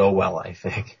wants it to go well, I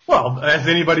think. Well, as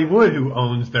anybody would who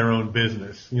owns their own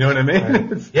business. You know what I mean?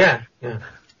 Right. Yeah.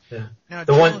 Yeah. Now,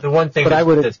 the one thing. But I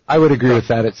would agree with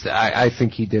that. I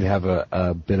think he did have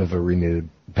a bit of a renewed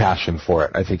passion for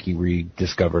it. I think he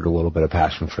rediscovered a little bit of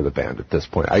passion for the band at this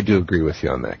point. I do agree with you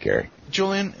on that, Gary.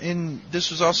 Julian,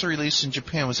 this was also released in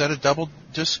Japan. Was that a double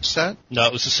disc set? No,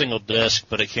 it was a single disc,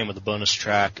 but it came with a bonus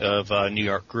track of New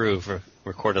York Groove,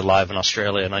 recorded live in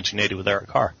Australia in 1980 with Eric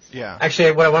Carr. Yeah.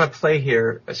 Actually, what I want to play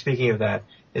here, speaking of that,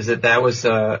 is that was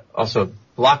also a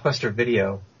Blockbuster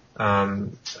Video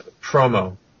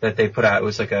promo that they put out. It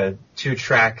was like a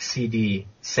 2-track CD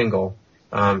single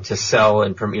to sell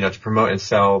and to promote and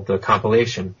sell the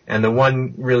compilation. And the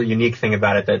one really unique thing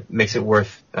about it that makes it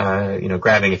worth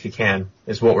grabbing if you can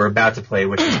is what we're about to play,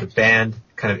 which is the band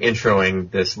kind of introing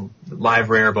this live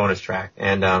rare bonus track.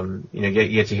 And you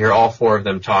get to hear all 4 of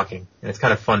them talking, and it's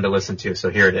kind of fun to listen to. So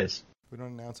here it is. We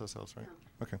don't announce ourselves, right?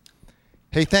 Okay.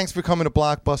 Hey, thanks for coming to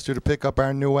Blockbuster to pick up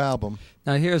our new album.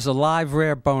 Now here's a live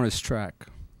rare bonus track.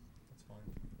 That's fine.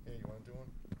 Hey, you want to do one?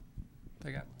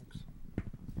 They got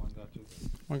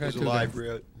one guy. It's a live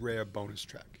rare bonus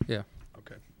track. Yeah.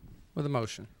 Okay. With a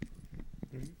motion.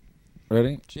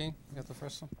 Ready? Gene, you got the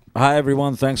first one? Hi,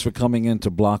 everyone. Thanks for coming into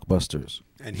Blockbusters.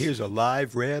 And here's a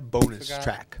live rare bonus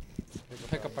track.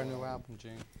 Pick up our new album,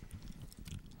 Gene.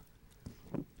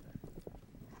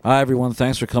 Hi, everyone.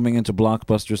 Thanks for coming into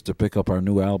Blockbusters to pick up our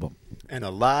new album. And a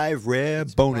live rare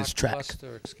bonus track.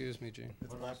 Excuse me, Gene.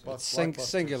 It's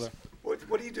singular.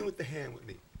 What are you doing with the hand with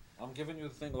me? I'm giving you the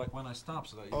thing like when I stop,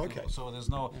 so that you okay. Know, so there's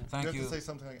no thank you. You have to say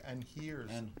something like, and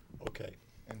here's okay.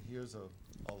 And here's a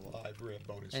live rare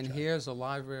bonus track. And here's a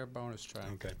live rare bonus track.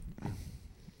 Okay.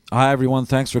 Hi, everyone.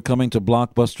 Thanks for coming to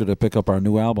Blockbuster to pick up our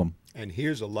new album. And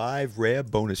here's a live rare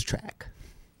bonus track.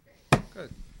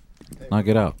 Good. Knock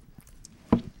it out.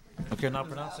 Okay, now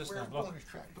pronounce this now. Look.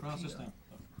 Pronounce this now.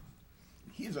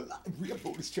 Here's a live rare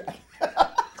bonus track.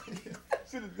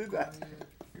 Should have did that.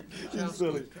 It's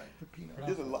silly.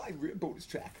 Here's a live rare bonus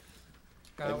track.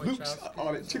 And Luke's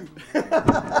on it too.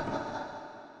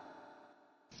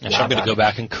 Actually, I'm going to go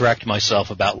back and correct myself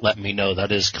about Let Me Know.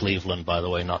 That is Cleveland, by the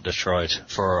way, not Detroit,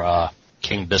 for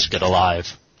King Biscuit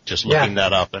Alive. Just looking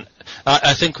that up. And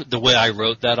I think the way I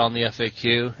wrote that on the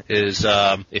FAQ is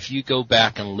if you go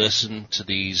back and listen to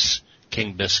these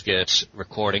King Biscuit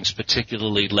recordings,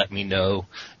 particularly Let Me Know,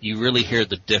 you really hear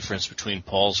the difference between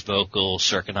Paul's vocal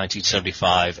circa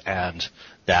 1975 and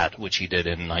that which he did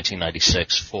in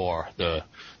 1996 for the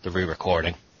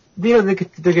re-recording. The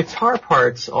guitar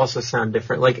parts also sound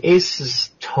different. Like Ace's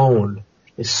tone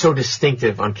is so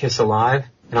distinctive on Kiss Alive,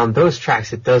 and on those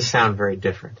tracks it does sound very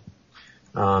different.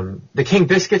 The King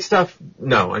Biscuit stuff,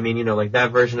 no. I mean, like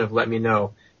that version of Let Me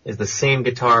Know is the same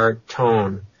guitar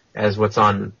tone as what's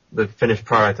on the finished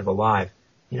product of Alive.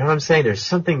 You know what I'm saying? There's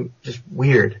something just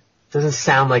weird. It doesn't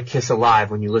sound like Kiss Alive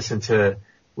when you listen to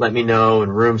Let Me Know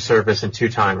and Room Service and Two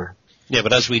Timer. Yeah,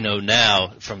 but as we know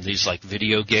now from these like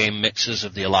video game mixes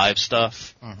of the Alive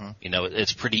stuff,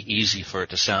 it's pretty easy for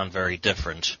it to sound very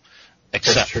different,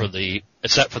 except for the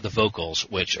vocals,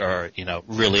 which are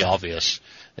really obvious.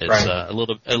 It's right. a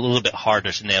little bit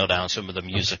harder to nail down some of the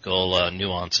musical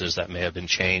nuances that may have been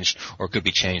changed or could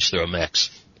be changed through a mix.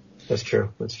 That's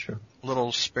true.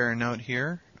 Little spare note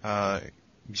here.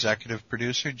 Executive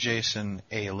producer Jason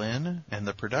A. Lynn and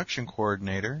the production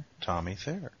coordinator Tommy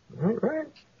Thayer. All right.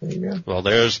 There you go. Well,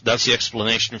 that's the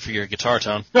explanation for your guitar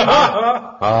tone.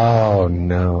 Oh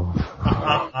no.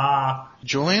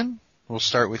 Julian, we'll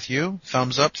start with you.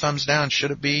 Thumbs up, thumbs down.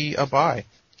 Should it be a buy?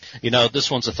 This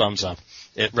one's a thumbs up.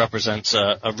 It represents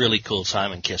a really cool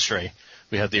time in Kiss history.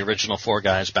 We have the original 4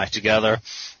 guys back together.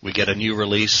 We get a new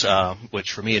release,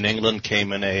 which for me in England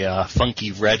came in a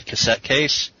funky red cassette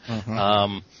case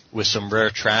with some rare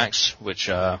tracks, which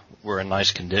were in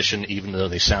nice condition, even though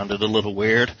they sounded a little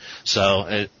weird. So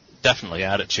it definitely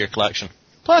add it to your collection.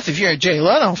 Plus, if you're a Jay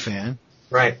Leno fan.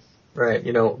 Right.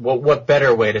 What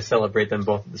better way to celebrate them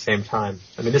both at the same time?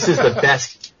 I mean, this is the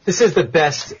best. This is the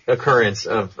best occurrence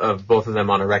of both of them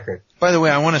on a record. By the way,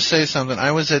 I want to say something.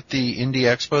 I was at the Indie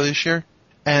Expo this year,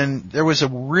 and there was a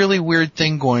really weird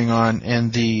thing going on in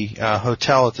the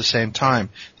hotel at the same time.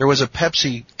 There was a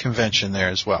Pepsi convention there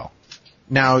as well.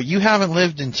 Now, you haven't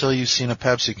lived until you've seen a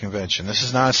Pepsi convention. This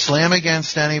is not a slam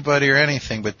against anybody or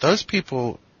anything, but those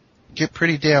people get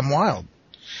pretty damn wild.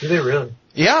 Do they really?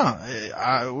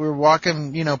 Yeah. We're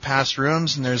walking, past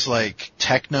rooms, and there's like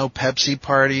techno Pepsi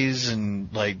parties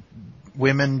and like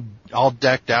women all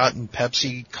decked out in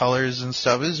Pepsi colors and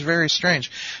stuff. It was very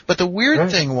strange. But the weird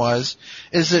thing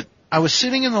is that I was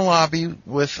sitting in the lobby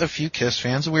with a few Kiss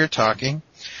fans, and we were talking,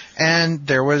 and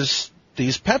there was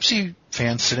these Pepsi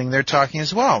fans sitting there talking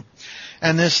as well.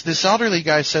 And this elderly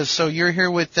guy says, so you're here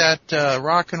with that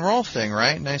rock and roll thing,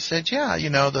 right? And I said, yeah,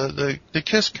 the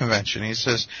KISS convention. He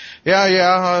says,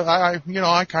 I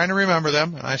kind of remember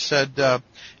them. And I said,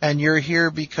 and you're here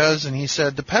because, and he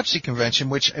said, the Pepsi convention,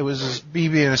 which it was me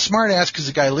being a smart ass because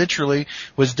the guy literally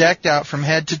was decked out from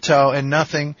head to toe and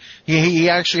nothing. He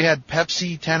actually had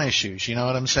Pepsi tennis shoes, you know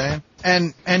what I'm saying?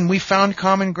 And we found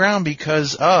common ground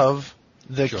because of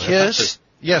the KISS,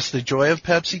 yes, the Joy of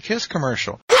Pepsi KISS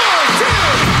commercial. 1, 2, the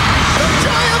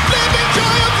joy of living,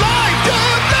 joy of life, joy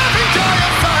of living, joy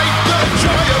of fight, the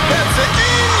joy of Pepsi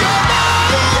in your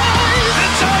eyes. The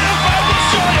joy of fun, the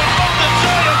joy of fun, the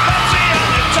joy of Pepsi on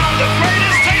your tongue, the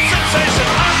greatest taste sensation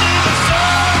under the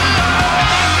sun.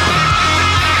 The joy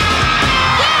of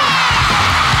Cola.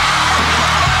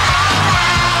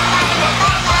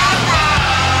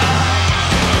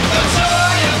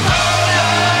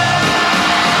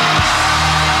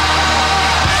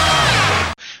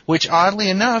 Which, oddly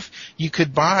enough, you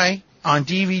could buy on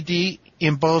DVD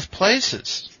in both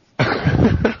places.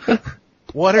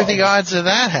 What are the odds of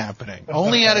that happening?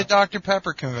 Only at a Dr.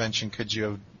 Pepper convention could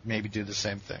you maybe do the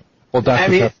same thing. Well,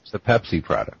 Dr. Pepper's a Pepsi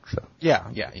product, so. Yeah.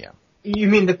 You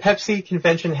mean the Pepsi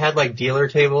convention had like dealer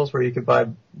tables where you could buy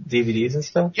DVDs and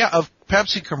stuff? Yeah, of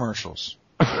Pepsi commercials.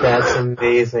 That's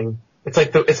amazing. It's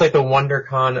like the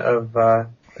WonderCon of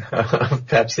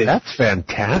Pepsi. That's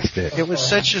fantastic. It was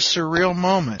such a surreal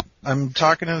moment. I'm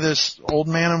talking to this old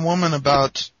man and woman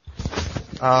about,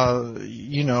 our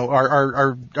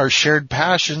shared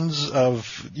passions of,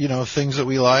 things that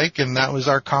we like, and that was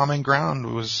our common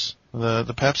ground, was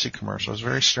the Pepsi commercial. It was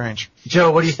very strange.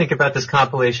 Joe, what do you think about this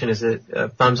compilation? Is it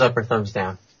thumbs up or thumbs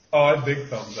down? Oh, big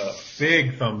thumbs up.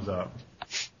 Big thumbs up.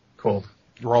 Cool.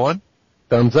 Roland?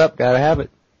 Thumbs up, gotta have it.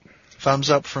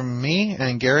 Thumbs up from me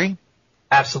and Gary?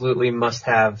 Absolutely must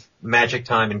have. Magic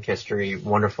time in history.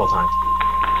 Wonderful time.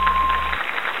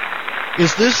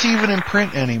 Is this even in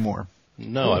print anymore?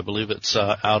 No, I believe it's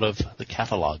out of the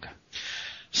catalog.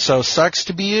 So sucks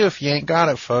to be you if you ain't got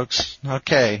it, folks.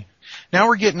 Okay. Now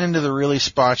we're getting into the really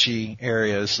spotchy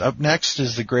areas. Up next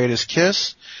is The Greatest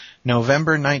Kiss,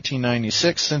 November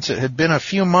 1996. Since it had been a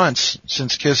few months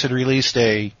since Kiss had released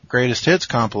a Greatest Hits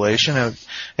compilation,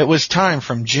 it was time,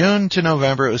 from June to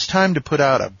November, it was time to put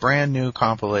out a brand new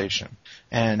compilation.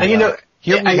 And here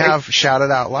we have Shout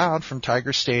It Out Loud from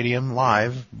Tiger Stadium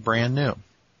live, brand new.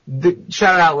 The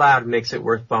Shout It Out Loud makes it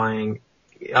worth buying.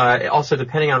 Also,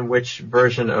 depending on which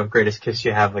version of Greatest Kiss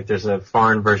you have, like there's a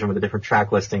foreign version with a different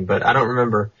track listing, but I don't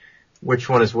remember which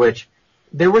one is which.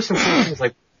 There were some cool things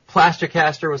like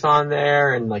Plastercaster was on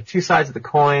there and like Two Sides of the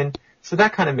Coin, so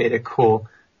that kind of made it cool.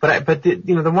 But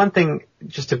the one thing,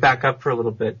 just to back up for a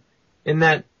little bit, in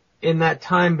that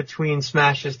time between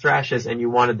Smashes, Thrashes, and You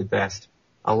Wanted the Best,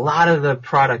 a lot of the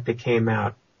product that came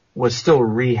out was still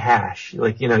rehash.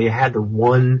 Like, you had the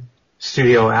one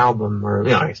studio album,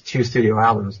 or, two studio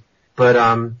albums. But,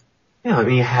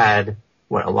 you had,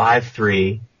 Alive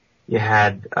 3, you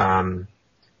had,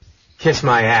 Kiss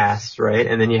My Ass, right?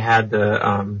 And then you had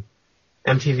the,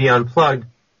 MTV Unplugged.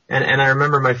 And I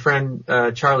remember my friend,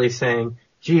 Charlie saying,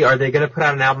 gee, are they gonna put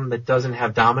out an album that doesn't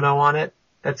have Domino on it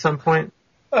at some point?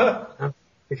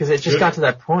 Because it just got to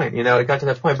that point, it got to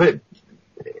that point. But,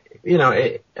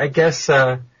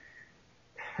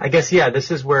 I guess, yeah,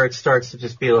 this is where it starts to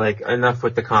just be like, enough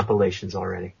with the compilations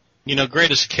already.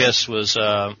 Greatest Kiss was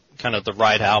kind of the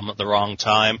right album at the wrong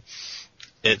time.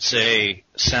 It's a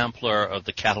sampler of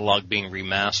the catalog being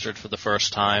remastered for the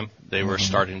first time. They were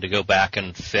starting to go back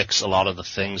and fix a lot of the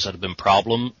things that have been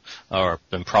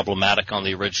problematic on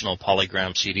the original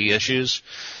Polygram CD issues.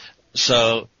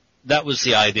 So that was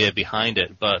the idea behind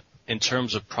it. But in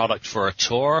terms of product for a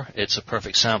tour, it's a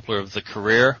perfect sampler of the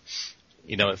career.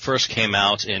 It first came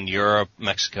out in Europe,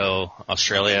 Mexico,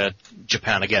 Australia,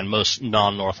 Japan, again, most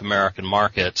non-North American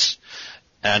markets.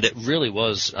 And it really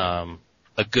was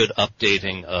a good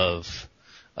updating of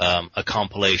a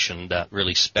compilation that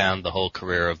really spanned the whole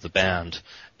career of the band.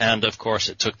 And, of course,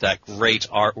 it took that great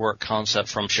artwork concept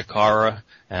from Shikara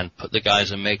and put the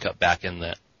guys in makeup back in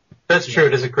there. That's true.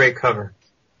 It is a great cover.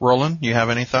 Roland, you have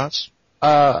any thoughts?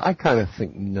 I kind of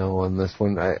think no on this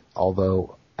one,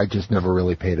 although I just never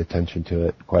really paid attention to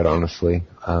it, quite honestly.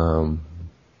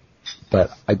 But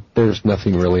there's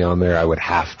nothing really on there I would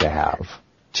have to have.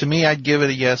 To me, I'd give it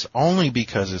a yes only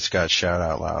because it's got Shout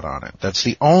Out Loud on it. That's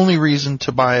the only reason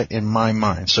to buy it in my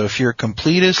mind. So if you're a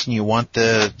completist and you want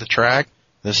the track,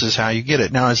 this is how you get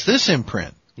it. Now, is this in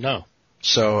print? No.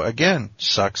 So, again,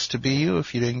 sucks to be you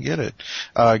if you didn't get it.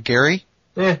 Gary?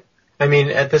 I I mean,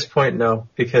 at this point, no,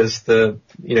 because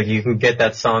you can get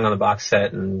that song on the box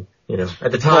set, and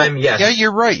at the time, yes. Yeah,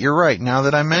 you're right. Now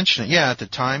that I mention it, yeah, at the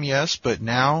time, yes, but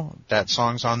now that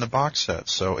song's on the box set.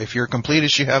 So if you're a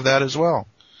completist, you have that as well.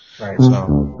 Right.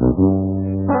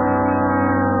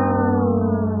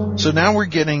 So now we're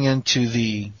getting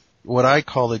into what I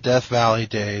call the Death Valley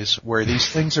days, where these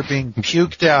things are being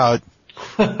puked out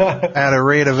at a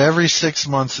rate of every 6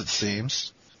 months, it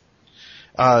seems.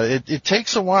 It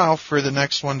takes a while for the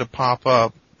next one to pop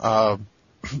up,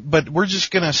 but we're just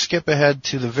going to skip ahead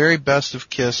to the very best of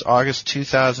Kiss, August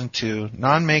 2002.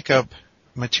 Non-makeup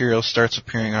material starts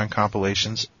appearing on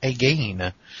compilations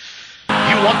again.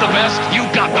 You want the best? You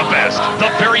got the best.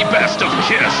 The very best of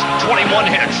Kiss. 21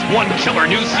 hits, one killer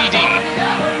new CD.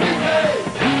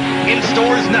 In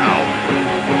stores now.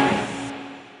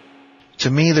 To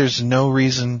me, there's no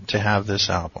reason to have this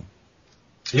album.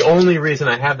 The only reason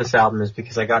I have this album is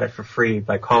because I got it for free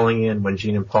by calling in when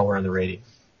Gene and Paul were on the radio.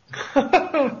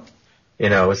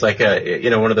 It's like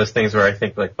one of those things where I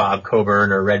think like Bob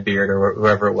Coburn or Redbeard or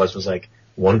whoever it was like,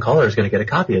 one caller is going to get a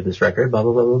copy of this record, blah,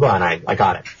 blah, blah, blah, blah, and I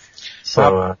got it.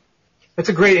 So, it's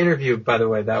a great interview, by the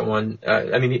way, that one.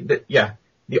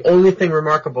 The only thing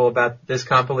remarkable about this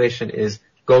compilation is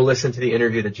go listen to the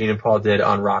interview that Gene and Paul did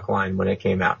on Rockline when it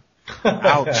came out.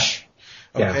 Ouch.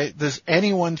 Okay. Yeah. Does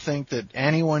anyone think that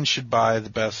anyone should buy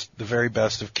the very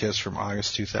best of Kiss from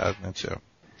August 2002?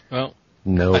 Well,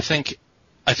 no. I think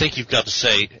you've got to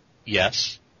say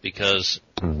yes, because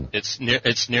it's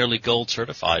nearly gold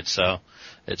certified. So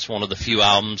it's one of the few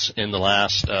albums in the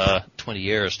last 20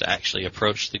 years to actually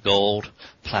approach the gold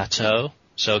plateau.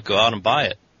 So go out and buy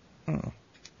it.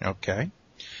 Okay.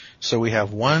 So we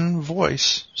have one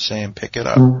voice saying pick it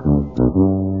up.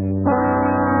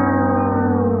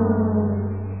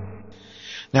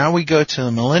 Now we go to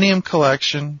the Millennium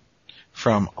Collection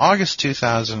from August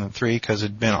 2003, because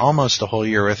it'd been almost a whole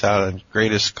year without a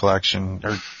greatest collection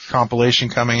or compilation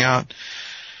coming out.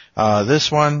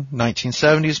 This one,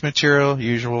 1970s material,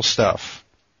 usual stuff.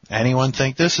 Anyone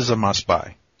think this is a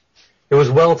must-buy? It was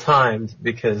well timed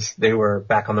because they were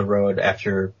back on the road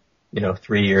after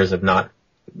 3 years of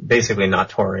basically not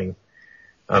touring,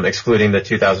 excluding the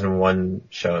 2001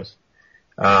 shows.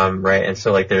 Right, and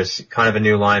so there's kind of a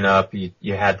new lineup.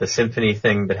 You had the symphony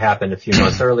thing that happened a few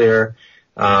months earlier.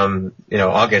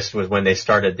 August was when they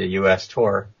started the U.S.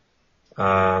 tour.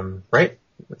 Right?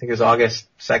 I think it was August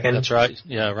 2nd. That's right.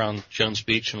 Yeah, around Jones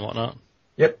Beach and whatnot.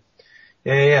 Yep.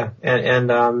 Yeah. And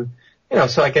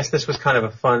so I guess this was kind of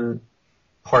a fun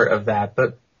part of that.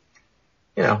 But,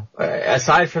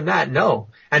 aside from that, no.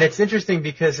 And it's interesting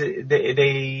because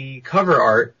the cover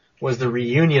art was the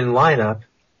reunion lineup,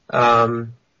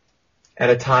 at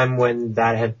a time when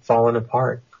that had fallen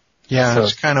apart. Yeah, so,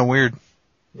 it's kind of weird.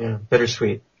 Yeah,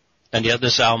 bittersweet. And yet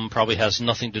this album probably has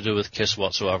nothing to do with Kiss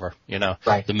whatsoever,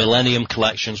 Right. The Millennium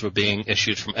Collections were being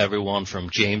issued from everyone from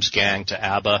James Gang to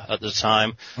ABBA at the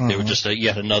time. Mm-hmm. They were just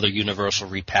yet another Universal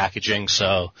repackaging,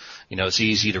 so, it's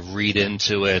easy to read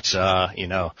into it, that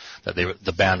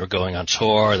the band were going on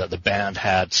tour, that the band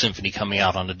had Symphony coming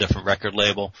out on a different record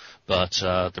label, but,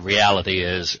 the reality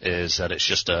is that it's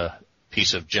just a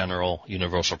piece of general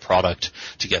Universal product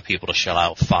to get people to shell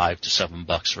out $5 to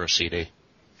 $7 for a CD.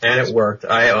 And it worked.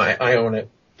 I own it.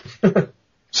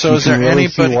 So is there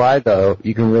anybody?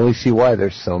 You can really see why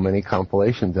there's so many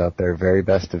compilations out there. Very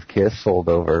Best of Kiss sold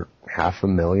over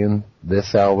 500,000.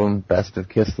 This album, Best of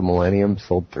Kiss, The Millennium,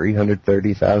 sold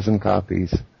 330,000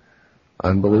 copies.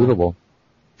 Unbelievable.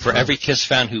 For every Kiss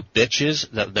fan who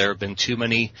bitches that there have been too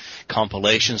many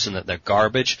compilations and that they're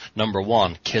garbage, number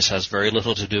one, Kiss has very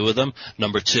little to do with them.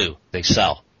 Number two, they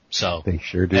sell. So they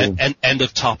sure do. And end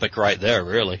of topic right there,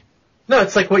 really. No,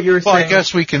 it's like what you were saying. Well, I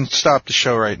guess we can stop the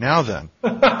show right now then.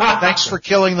 Thanks for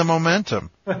killing the momentum.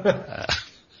 No,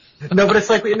 but it's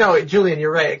like, Julian,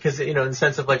 you're right, because, in the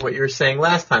sense of like what you were saying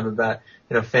last time about,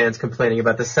 fans complaining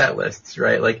about the set lists,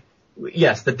 right? Like,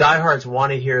 yes, the diehards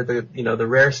want to hear the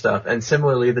rare stuff, and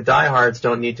similarly, the diehards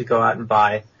don't need to go out and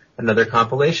buy another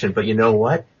compilation. But you know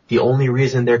what? The only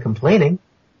reason they're complaining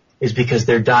is because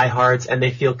they're diehards and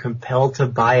they feel compelled to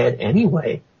buy it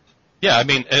anyway. Yeah, I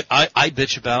mean, I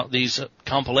bitch about these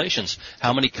compilations.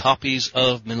 How many copies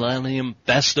of Millennium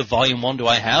Best of Volume 1 do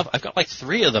I have? I've got like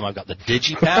 3 of them. I've got the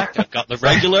Digipack, I've got the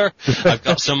regular, I've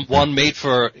got one made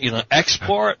for,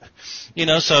 export,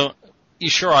 so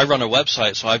sure, I run a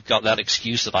website, so I've got that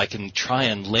excuse that I can try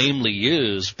and lamely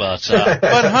use, but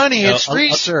but honey, it's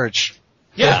research.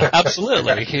 Yeah, absolutely.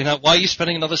 Why are you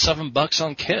spending another $7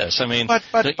 on Kiss? I mean,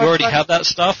 don't you already have that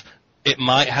stuff? It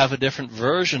might have a different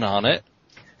version on it.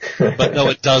 But no,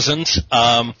 it doesn't.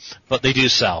 But they do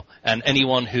sell. And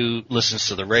anyone who listens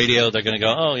to the radio, they're going to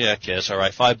go, oh yeah, Kiss, all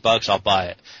right, $5, I'll buy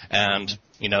it. And,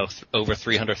 over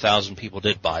 300,000 people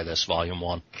did buy this Volume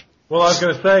 1. Well, I was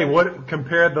going to say,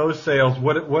 compare those sales,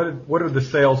 what are the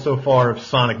sales so far of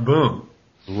Sonic Boom?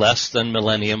 Less than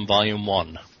Millennium Volume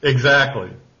 1.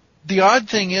 Exactly. The odd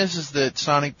thing is that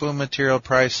Sonic Boom material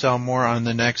probably sell more on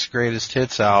the next Greatest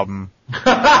Hits album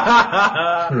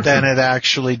than it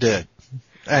actually did.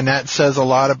 And that says a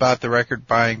lot about the record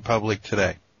buying public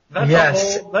today.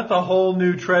 That's a whole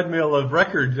new treadmill of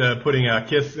record putting out.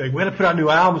 Kiss, we had to put out new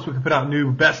albums, we can put out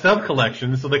new best of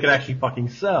collections so they can actually fucking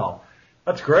sell.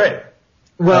 That's great.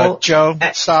 Well, Joe,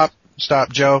 stop,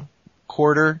 Joe.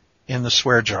 Quarter in the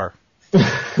swear jar.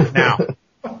 Now.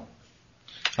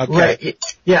 Okay.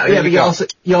 Right. Yeah,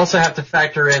 but you also have to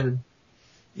factor in.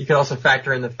 You could also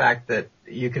factor in the fact that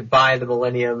you could buy the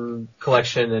Millennium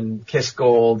Collection and Kiss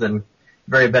Gold and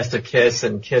Very Best of Kiss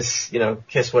and Kiss,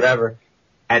 Kiss whatever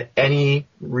at any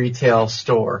retail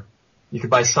store. You could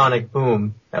buy Sonic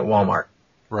Boom at Walmart.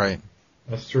 Right.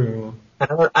 That's true.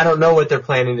 I don't know what they're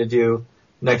planning to do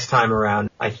next time around.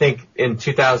 I think in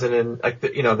 2000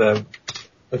 the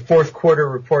fourth quarter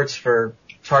reports for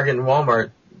Target and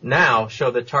Walmart now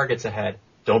show that Target's ahead.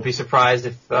 Don't be surprised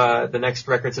if the next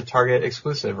record's a Target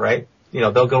exclusive, right?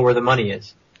 They'll go where the money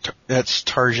is. That's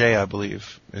Target, I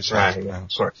believe. Right, yeah, of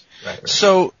course. Right.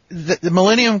 So the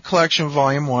Millennium Collection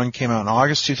Volume 1 came out in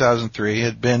August 2003. It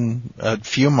had been a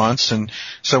few months, and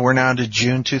so we're now to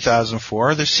June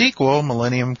 2004. The sequel,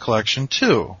 Millennium Collection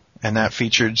 2, and that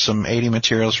featured some 80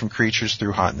 materials from Creatures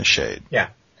through Hot in the Shade. Yeah.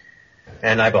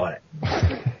 And I bought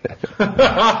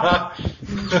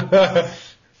it.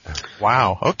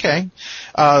 Wow. Okay.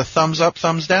 Thumbs up,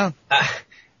 thumbs down.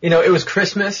 It was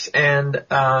Christmas, and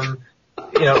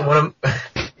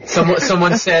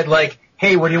someone said like,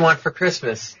 "Hey, what do you want for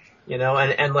Christmas?"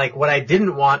 And like what I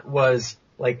didn't want was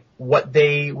like what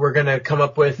they were gonna come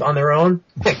up with on their own.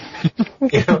 Like,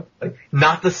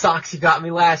 not the socks you got me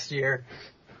last year.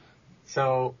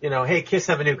 So hey, Kiss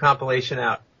have a new compilation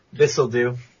out. This'll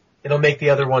do. It'll make the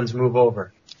other ones move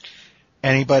over.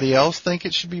 Anybody else think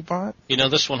it should be bought?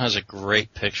 This one has a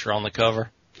great picture on the cover.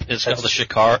 It's got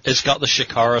the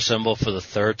Shikara symbol for the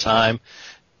third time,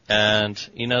 and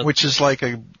which is like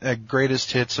a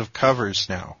greatest hits of covers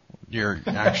now. You're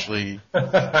actually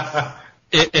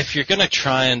if you're going to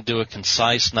try and do a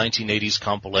concise 1980s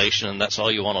compilation, and that's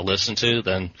all you want to listen to,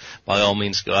 then by all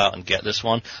means go out and get this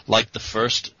one. Like the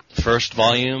first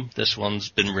volume, this one's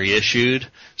been reissued,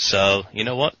 so you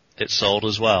know what? It's sold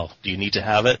as well. Do you need to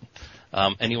have it?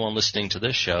 Anyone listening to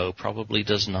this show probably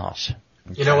does not.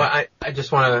 Okay. You know what? I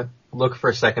just want to look for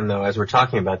a second, though, as we're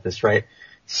talking about this, right?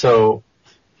 So,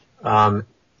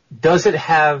 does it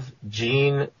have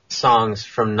Gene songs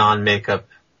from non-makeup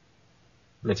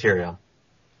material?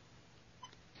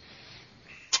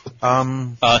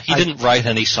 He didn't write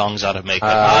any songs out of makeup.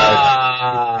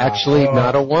 Actually,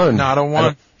 not a one. Not a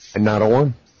one. Not a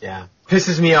one. Yeah.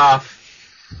 Pisses me off.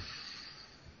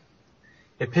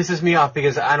 It pisses me off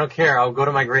because I don't care. I'll go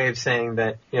to my grave saying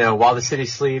that, While the City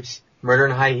Sleeps, Murder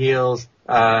in High Heels,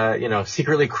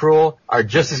 Secretly Cruel are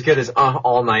just as good as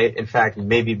All Night. In fact,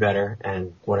 maybe better,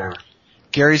 and whatever.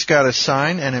 Gary's got a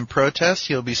sign, and in protest,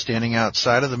 he'll be standing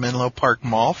outside of the Menlo Park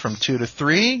Mall from 2 to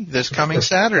 3 this coming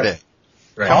Saturday.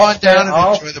 Right. Come on down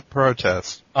and enjoy the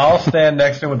protest. I'll stand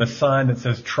next to him with a sign that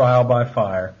says Trial by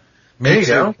Fire. There you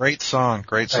go. Great song.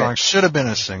 Right. Should have been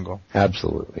a single.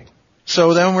 Absolutely.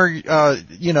 So then we're,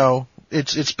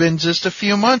 it's been just a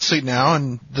few months now,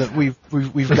 and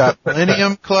we've got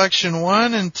Millennium Collection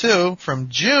 1 and 2 from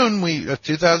June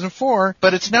 2004,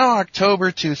 but it's now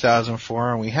October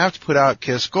 2004, and we have to put out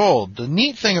Kiss Gold. The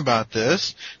neat thing about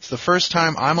this, it's the first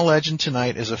time I'm a Legend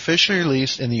Tonight is officially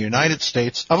released in the United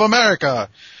States of America,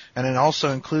 and it also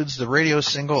includes the radio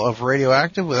single of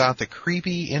Radioactive without the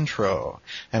creepy intro,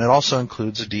 and it also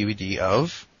includes a DVD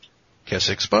of Kiss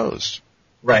Exposed.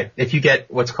 Right. If you get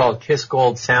what's called Kiss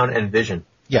Gold Sound and Vision.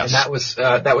 Yes.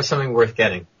 And that was something worth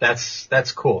getting. That's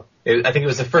cool. I think it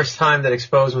was the first time that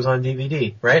Exposed was on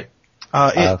DVD, right?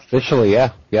 Officially,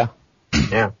 yeah. Yeah.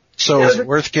 So is it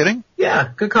worth getting?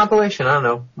 Yeah. Good compilation. I don't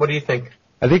know. What do you think?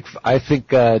 I think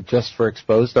just for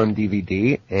Exposed on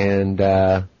DVD, and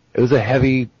it was a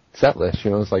heavy set list.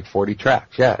 It was like 40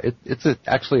 tracks. Yeah. It's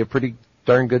actually a pretty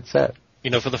darn good set.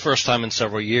 For the first time in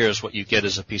several years, what you get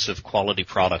is a piece of quality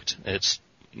product. It's,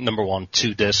 number one,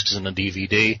 2 discs and a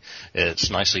DVD. It's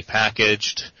nicely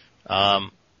packaged.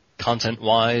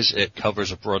 Content-wise, it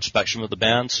covers a broad spectrum of the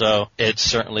band, so it's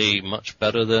certainly much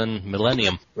better than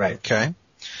Millennium. Right. Okay.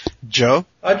 Joe?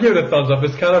 I'd give it a thumbs up.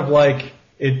 It's kind of like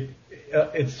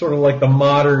it's sort of like the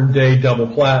modern day double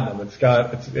platinum. It's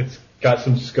got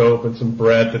some scope and some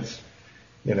breadth. It's,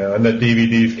 and the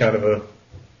DVD's kind of a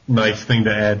nice thing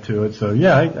to add to it. So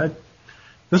yeah,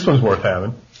 this one's worth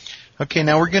having. Okay,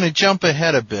 now we're going to jump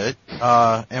ahead a bit,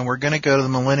 and we're going to go to the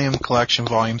Millennium Collection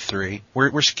Volume 3.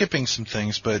 We're skipping some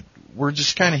things, but we're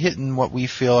just kind of hitting what we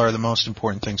feel are the most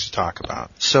important things to talk about.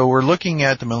 So we're looking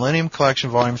at the Millennium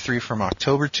Collection Volume 3 from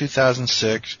October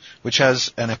 2006, which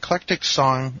has an eclectic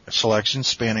song selection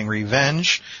spanning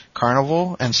Revenge,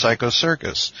 Carnival, and Psycho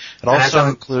Circus. It also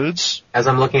includes... As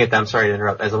I'm looking at that, I'm sorry to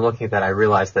interrupt, as I'm looking at that, I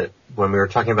realized that when we were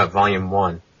talking about Volume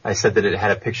 1, I said that it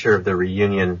had a picture of the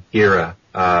reunion era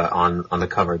on the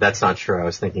cover. That's not true. I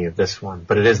was thinking of this one,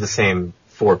 but it is the same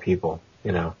 4 people.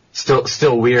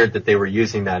 Still weird that they were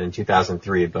using that in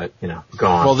 2003, but go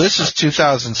on. Well, this is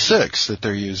 2006 that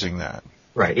they're using that.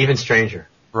 Right. Even stranger.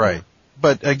 Right.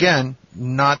 But again,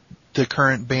 not the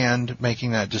current band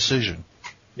making that decision.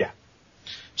 Yeah.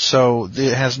 So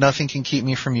it has Nothing Can Keep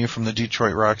Me From You from the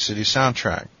Detroit Rock City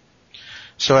soundtrack.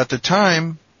 So at the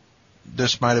time,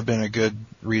 this might have been a good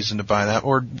reason to buy that,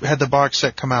 or had the box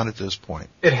set come out at this point?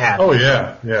 It had. Oh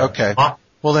yeah. Okay.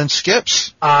 Well then,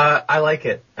 Skips. I like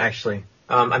it actually.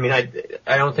 I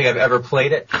don't think I've ever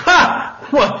played it.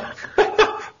 What?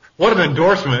 What an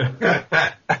endorsement!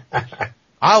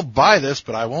 I'll buy this,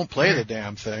 but I won't play the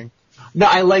damn thing. No,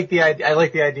 I like the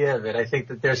idea of it. I think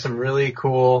that there's some really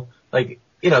cool,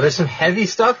 there's some heavy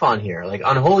stuff on here. Like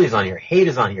Unholy's on here, Hate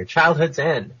is on here, Childhood's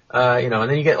End. And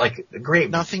then you get great.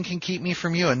 Nothing Can Keep Me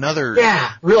From You, another.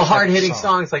 Yeah, real hard hitting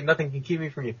songs like Nothing Can Keep Me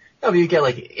From You. No, but you get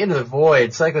Into the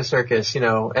Void, Psycho Circus, and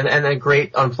a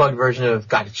great unplugged version of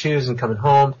Got to Choose and Coming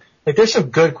Home. There's some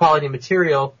good quality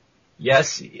material.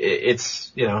 Yes,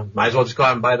 it's, might as well just go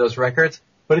out and buy those records,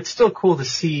 but it's still cool to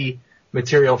see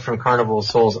material from Carnival of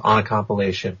Souls on a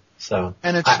compilation. So.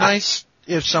 And it's nice.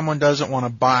 If someone doesn't want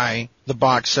to buy the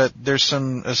box set, there's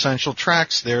some essential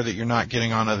tracks there that you're not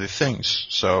getting on other things.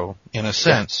 So, in a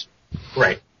sense.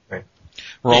 Right.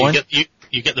 Roland?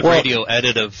 You get the radio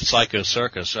edit of Psycho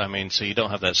Circus. So you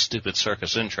don't have that stupid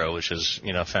circus intro, which is,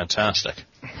 fantastic.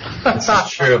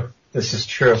 This is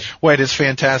true. Wait, it's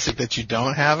fantastic that you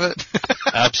don't have it?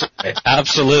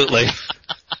 Absolutely.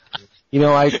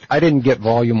 I didn't get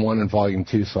Volume 1 and Volume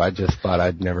 2, so I just thought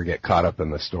I'd never get caught up in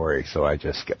the story, so I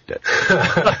just skipped it.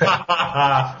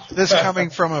 This coming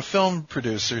from a film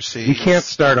producer, see. You can't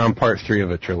start on part 3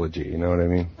 of a trilogy, you know what I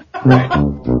mean? Right.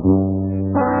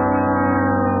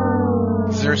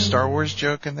 Is there a Star Wars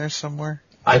joke in there somewhere?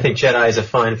 I think Jedi is a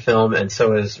fine film, and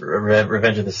so is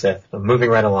Revenge of the Sith. I'm moving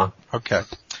right along. Okay.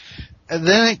 And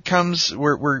then it comes,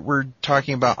 we're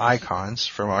talking about Icons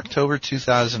from October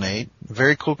 2008.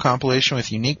 Very cool compilation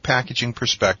with unique packaging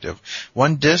perspective.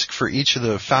 1 disc for each of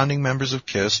the founding members of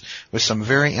KISS with some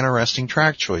very interesting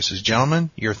track choices. Gentlemen,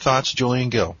 your thoughts, Julian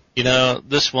Gill?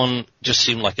 This one just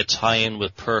seemed like a tie-in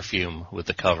with Perfume with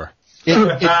the cover.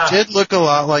 It did look a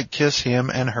lot like Kiss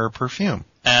Him and Her Perfume.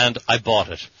 And I bought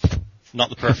it. Not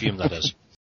the perfume, that is.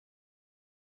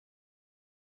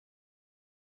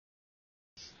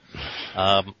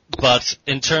 But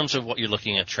in terms of what you're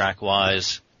looking at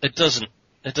track-wise, it doesn't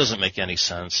make any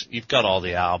sense. You've got all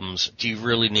the albums. Do you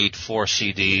really need 4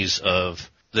 CDs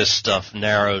of this stuff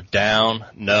narrowed down?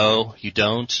 No, you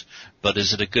don't. But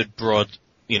is it a good broad,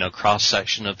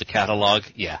 cross-section of the catalog?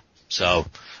 Yeah. So,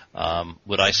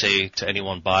 would I say to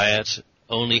anyone buy it?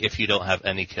 Only if you don't have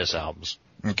any KISS albums.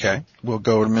 Okay. We'll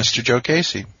go to Mr. Joe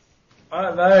Casey.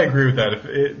 I agree with that.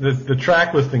 The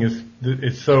track listing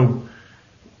is so...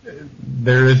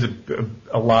 There is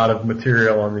a lot of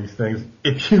material on these things.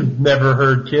 If you've never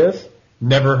heard KISS,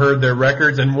 never heard their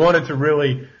records, and wanted to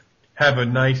really have a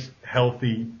nice,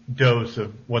 healthy dose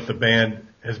of what the band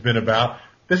has been about,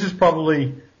 this is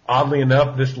probably, oddly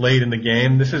enough, this late in the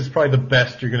game, this is probably the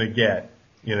best you're going to get,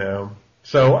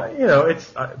 So,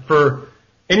 it's for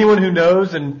anyone who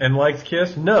knows and likes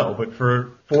KISS, no. But for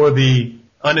the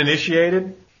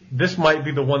uninitiated, this might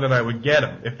be the one that I would get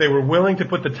them. If they were willing to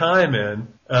put the time in,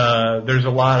 there's a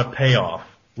lot of payoff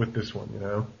with this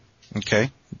one,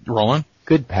 Okay. Roland?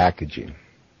 Good packaging.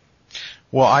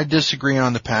 Well, I disagree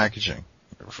on the packaging.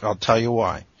 I'll tell you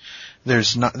why.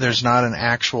 There's not an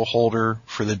actual holder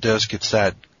for the disc. It's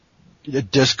that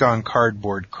disc on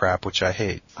cardboard crap, which I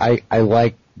hate. I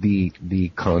like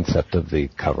the concept of the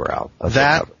cover out.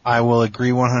 I will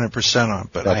agree 100% on,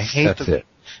 but I hate it.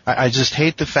 I just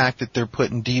hate the fact that they're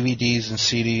putting DVDs and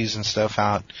CDs and stuff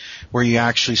out where you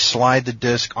actually slide the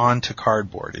disc onto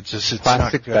cardboard. It's plastic,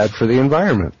 not good. Bad for the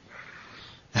environment.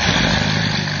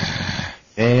 Yeah,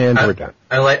 And we're done.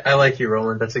 I like you,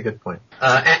 Roland. That's a good point.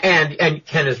 And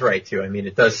Ken is right too. I mean,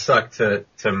 it does suck to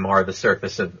mar the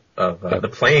surface of the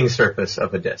playing surface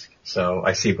of a disc. So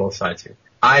I see both sides here.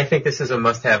 I think this is a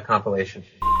must-have compilation.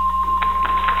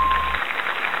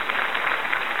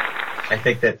 I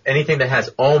think that anything that has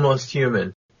Almost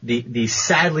Human, the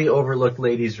sadly overlooked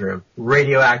Ladies Room,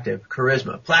 Radioactive,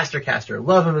 Charisma, Plastercaster,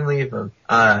 Love 'Em and Leave 'Em,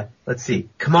 let's see,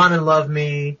 Come On and Love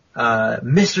Me,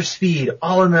 Mr. Speed,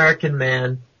 All American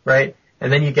Man, right?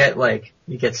 And then you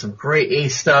get some great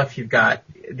Ace stuff, you've got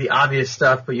the obvious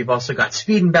stuff, but you've also got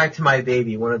Speedin' Back to My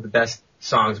Baby, one of the best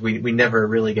songs we never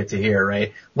really get to hear,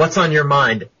 right? What's on Your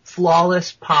Mind?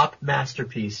 Flawless pop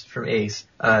masterpiece from Ace,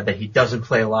 that he doesn't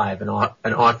play live and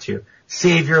ought to.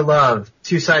 Save Your Love,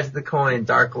 Two Sides of the Coin,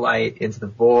 Dark Light, Into the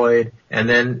Void, and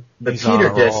then the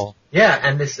Peter disc. Yeah,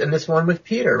 and this one with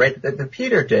Peter, right? The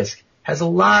Peter disc has a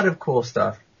lot of cool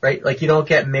stuff, right? Like you don't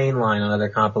get Mainline on other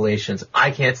compilations.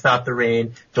 I Can't Stop the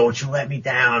Rain, Don't You Let Me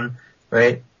Down,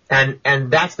 right?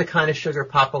 And that's the kind of sugar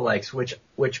Papa likes, which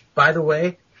by the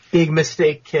way, big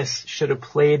mistake. Kiss should have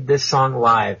played this song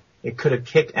live. It could have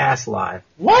kicked ass live.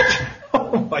 What?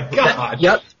 Oh my God.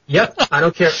 Yep. I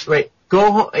don't care. Wait. Go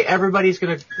home. Everybody's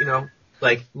gonna,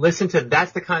 listen to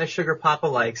that's the kind of sugar Papa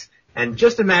likes, and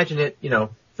just imagine it,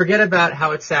 forget about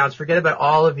how it sounds, forget about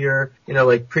all of your,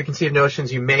 preconceived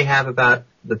notions you may have about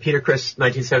the Peter Criss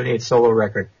 1978 solo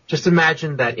record. Just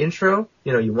imagine that intro,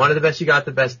 you wanted the best, you got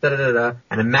the best, da-da-da-da,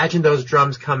 and imagine those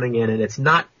drums coming in, and it's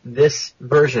not this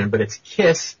version, but it's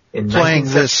Kiss playing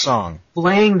this song.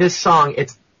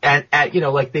 It's at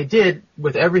like they did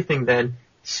with everything then,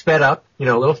 sped up, a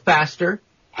little faster,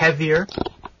 heavier,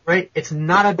 right? It's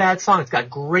not a bad song. It's got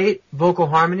great vocal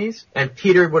harmonies, and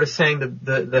Peter would have sang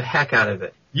the heck out of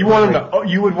it. You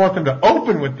would want them to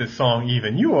open with this song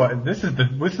even. This is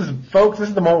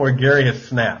the moment where Gary has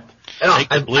snapped. Take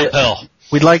the blue pill.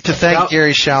 We'd like to thank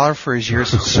Gary Schaller for his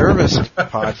years of service to the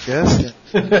podcast.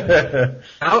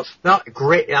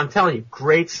 Great. I'm telling you,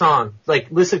 great song.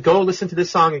 Go listen to this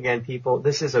song again, people.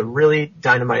 This is a really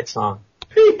dynamite song.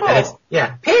 People!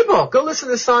 People! Go listen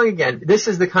to this song again. This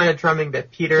is the kind of drumming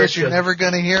that Peter... Because you're never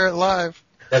going to hear it live.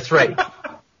 That's right.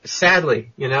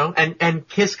 Sadly, and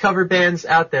Kiss cover bands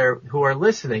out there who are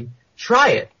listening, try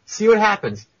it. See what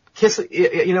happens. Kiss,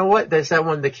 you know what? There's that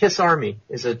one, the Kiss Army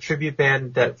is a tribute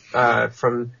band that,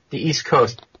 from the East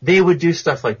Coast. They would do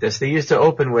stuff like this. They used to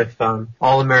open with,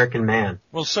 All American Man.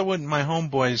 Well, so wouldn't my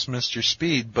homeboys, Mr.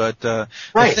 Speed, but,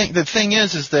 right. the thing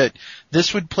is that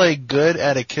this would play good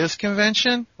at a Kiss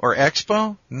convention or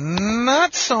expo.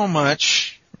 Not so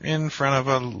much in front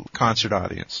of a concert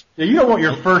audience. Yeah, you don't want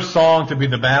your first song to be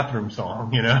the bathroom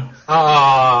song,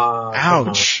 Oh.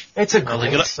 Ouch. It's a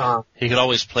great song. He could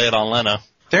always play it on Leno.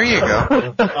 There you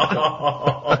go.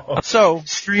 So,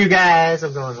 screw you guys,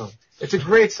 I'm going home. It's a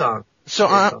great song. So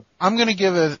I'm going to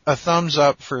give it a thumbs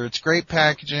up for its great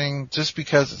packaging just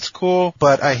because it's cool,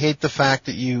 but I hate the fact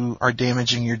that you are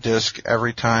damaging your disc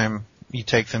every time you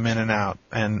take them in and out,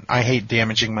 and I hate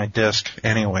damaging my disc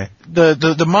anyway.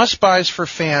 The must-buys for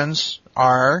fans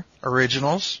are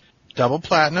Originals, Double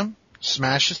Platinum,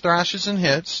 Smashes, Thrashes, and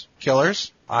Hits,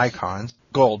 Killers, Icons,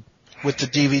 Gold, with the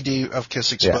DVD of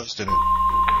Kiss Exposed in it.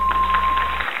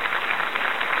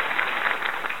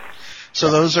 So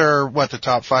those are, the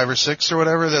top 5 or 6 or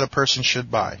whatever that a person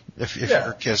should buy if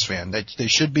you're a Kiss fan. They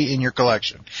should be in your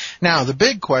collection. Now, the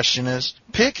big question is,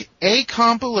 pick a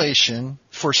compilation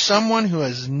for someone who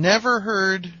has never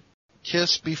heard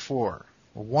Kiss before.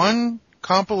 One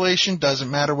compilation, doesn't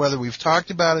matter whether we've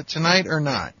talked about it tonight or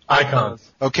not. Icons.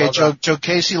 Okay, Joe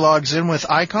Casey logs in with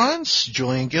Icons.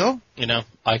 Julian Gill?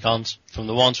 Icons. From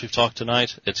the ones we've talked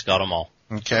tonight, it's got them all.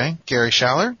 Okay. Gary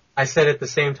Schaller? I said it the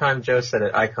same time Joe said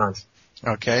it, Icons.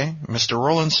 Okay. Mr.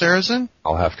 Roland Sarazen?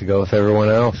 I'll have to go with everyone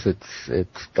else.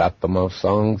 It's got the most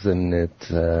songs and it's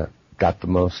got the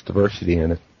most diversity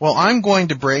in it. Well, I'm going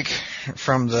to break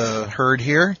from the herd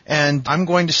here, and I'm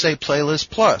going to say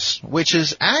Playlist Plus, which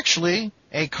is actually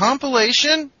a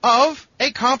compilation of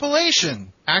a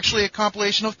compilation. Actually, a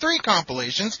compilation of 3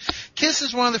 compilations. Kiss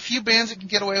is one of the few bands that can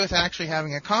get away with actually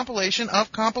having a compilation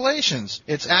of compilations.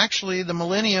 It's actually the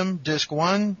Millennium Disc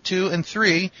 1, 2, and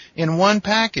 3 in one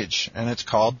package, and it's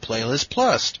called Playlist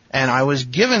Plus. And I was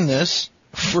given this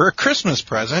for a Christmas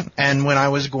present, and when I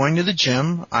was going to the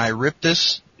gym, I ripped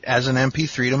this as an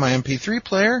MP3 to my MP3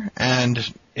 player, and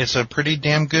it's a pretty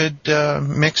damn good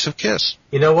mix of Kiss.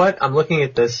 You know what? I'm looking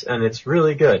at this, and it's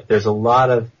really good. There's a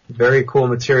lot of very cool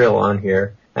material on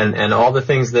here, and all the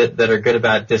things that are good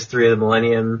about Disc 3 of the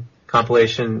Millennium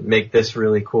compilation make this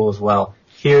really cool as well.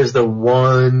 Here's the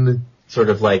one sort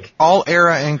of all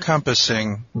era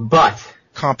encompassing but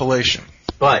compilation.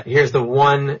 But here's the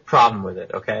one problem with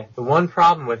it, okay? The one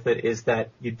problem with it is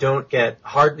that you get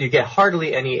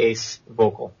hardly any Ace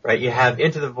vocal, right? You have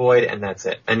Into the Void and that's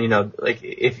it. And like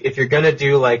if you're gonna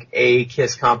do like a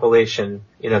Kiss compilation,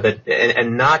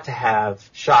 and not to have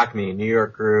Shock Me, New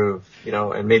York Groove,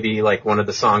 and maybe like one of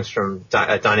the songs from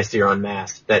Dynasty or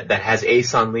Unmasked that has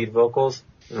Ace on lead vocals,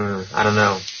 I don't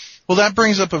know. Well, that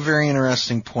brings up a very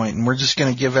interesting point, and we're just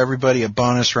going to give everybody a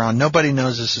bonus round. Nobody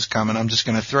knows this is coming. I'm just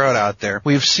going to throw it out there.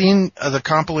 We've seen the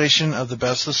compilation of the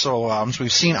best of solo albums.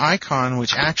 We've seen Icon,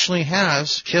 which actually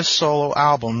has Kiss solo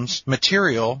albums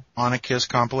material on a Kiss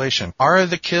compilation. Are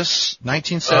the Kiss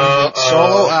 1978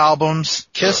 solo albums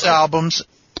Kiss albums?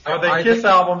 Are they Kiss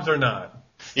albums or not?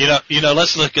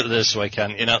 Let's look at it this way,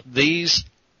 Ken. These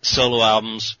solo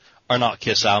albums are not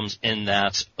Kiss albums in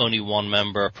that only one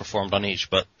member performed on each,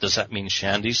 but does that mean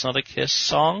Shandy's not a Kiss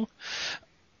song?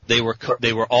 They were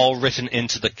all written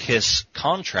into the Kiss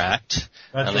contract,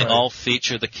 and they all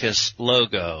feature the Kiss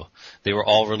logo. They were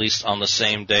all released on the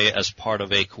same day as part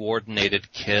of a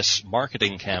coordinated Kiss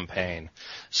marketing campaign.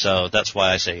 So that's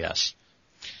why I say yes.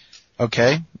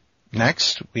 Okay.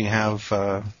 Next, we have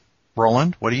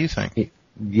Roland. What do you think?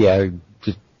 Yeah,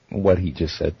 just what he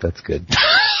just said. That's good.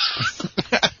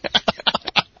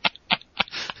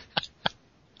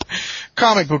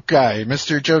 Comic book guy,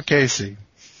 Mr. Joe Casey.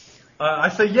 I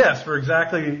say yes for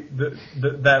exactly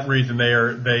that reason.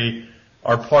 They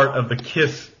are part of the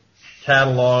Kiss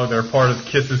catalog. They're part of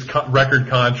Kiss's record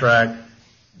contract.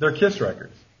 They're Kiss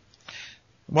records.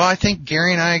 Well, I think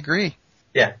Gary and I agree.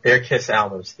 Yeah, they're Kiss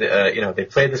albums. They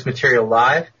played this material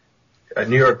live.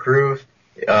 New York Groove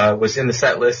was in the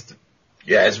set list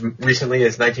as recently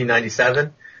as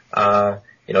 1997.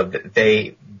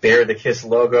 They bear the Kiss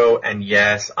logo, and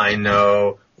yes, I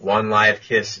know One Live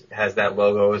Kiss has that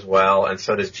logo as well, and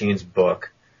so does Gene's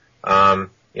book. But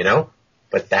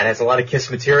that has a lot of Kiss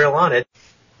material on it.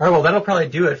 All right, well, that'll probably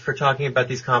do it for talking about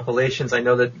these compilations. I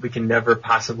know that we can never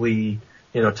possibly,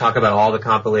 talk about all the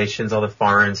compilations, all the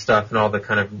foreign stuff, and all the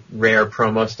kind of rare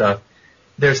promo stuff.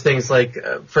 There's things like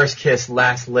First Kiss,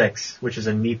 Last Licks, which is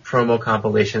a neat promo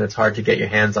compilation that's hard to get your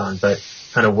hands on, but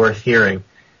kind of worth hearing.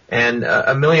 And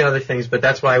a million other things, but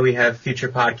that's why we have future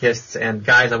podcasts. And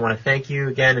guys, I want to thank you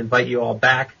again, invite you all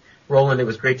back. Roland, it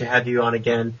was great to have you on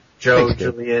again. Joe, Thanks,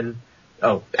 Julian,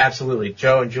 oh, absolutely.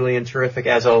 Joe and Julian, terrific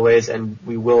as always, and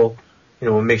we will,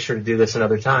 we'll make sure to do this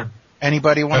another time.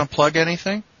 Anybody want to plug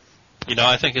anything?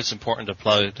 I think it's important to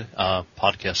plug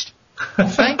podcast.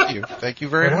 Thank you. Thank you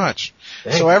very much.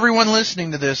 Thanks. So everyone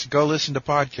listening to this, go listen to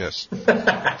podcasts.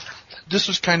 This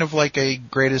was kind of like a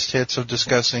greatest hits of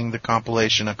discussing the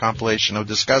compilation, a compilation of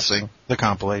discussing the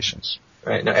compilations.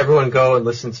 Right, now everyone go and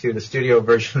listen to the studio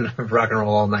version of Rock and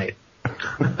Roll All Night.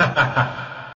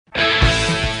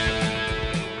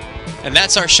 And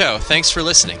that's our show. Thanks for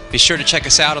listening. Be sure to check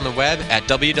us out on the web at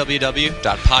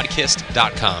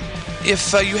www.podkist.com.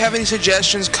 If you have any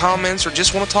suggestions, comments, or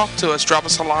just want to talk to us, drop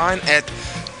us a line at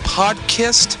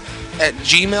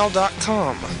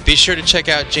podkist@gmail.com. Be sure to check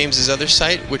out James's other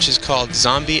site, which is called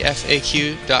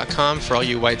zombiefaq.com. For all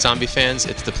you White Zombie fans,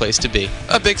 it's the place to be.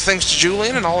 A big thanks to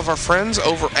Julian and all of our friends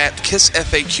over at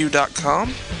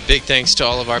kissfaq.com. Big thanks to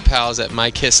all of our pals at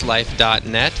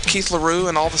mykisslife.net. Keith LaRue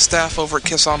and all the staff over at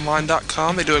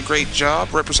kissonline.com. They do a great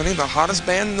job representing the hottest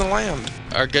band in the land.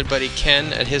 Our good buddy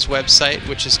Ken at his website,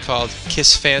 which is called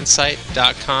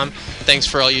kissfansite.com. Thanks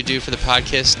for all you do for the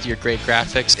podcast, your great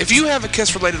graphics. If you have a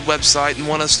Kiss-related website and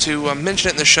want us to mention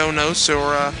it in the show notes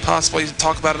or possibly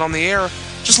talk about it on the air,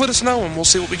 just let us know and we'll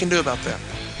see what we can do about that.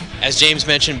 As James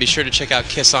mentioned, be sure to check out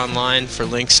Kiss Online for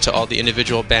links to all the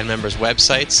individual band members'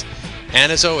 websites. And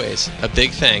as always, a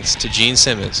big thanks to Gene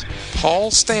Simmons,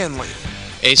 Paul Stanley,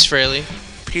 Ace Frehley,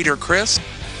 Peter Criss,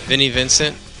 Vinnie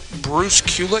Vincent, Bruce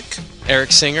Kulick,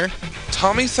 Eric Singer,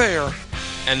 Tommy Thayer,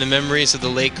 and the memories of the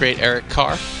late great Eric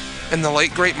Carr, and the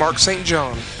late great Mark St.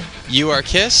 John. You are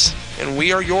Kiss, and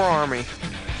we are your army.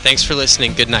 Thanks for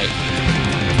listening. Good night.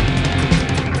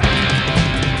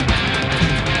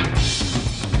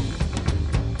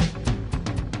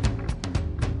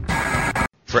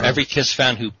 For every Kiss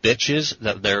fan who bitches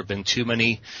that there have been too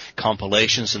many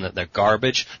compilations and that they're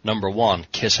garbage, number one,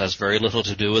 Kiss has very little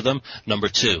to do with them. Number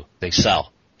two, they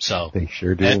sell. So they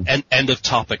sure do. And end of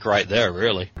topic right there,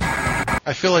 really.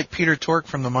 I feel like Peter Tork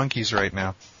from the Monkees right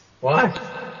now. What?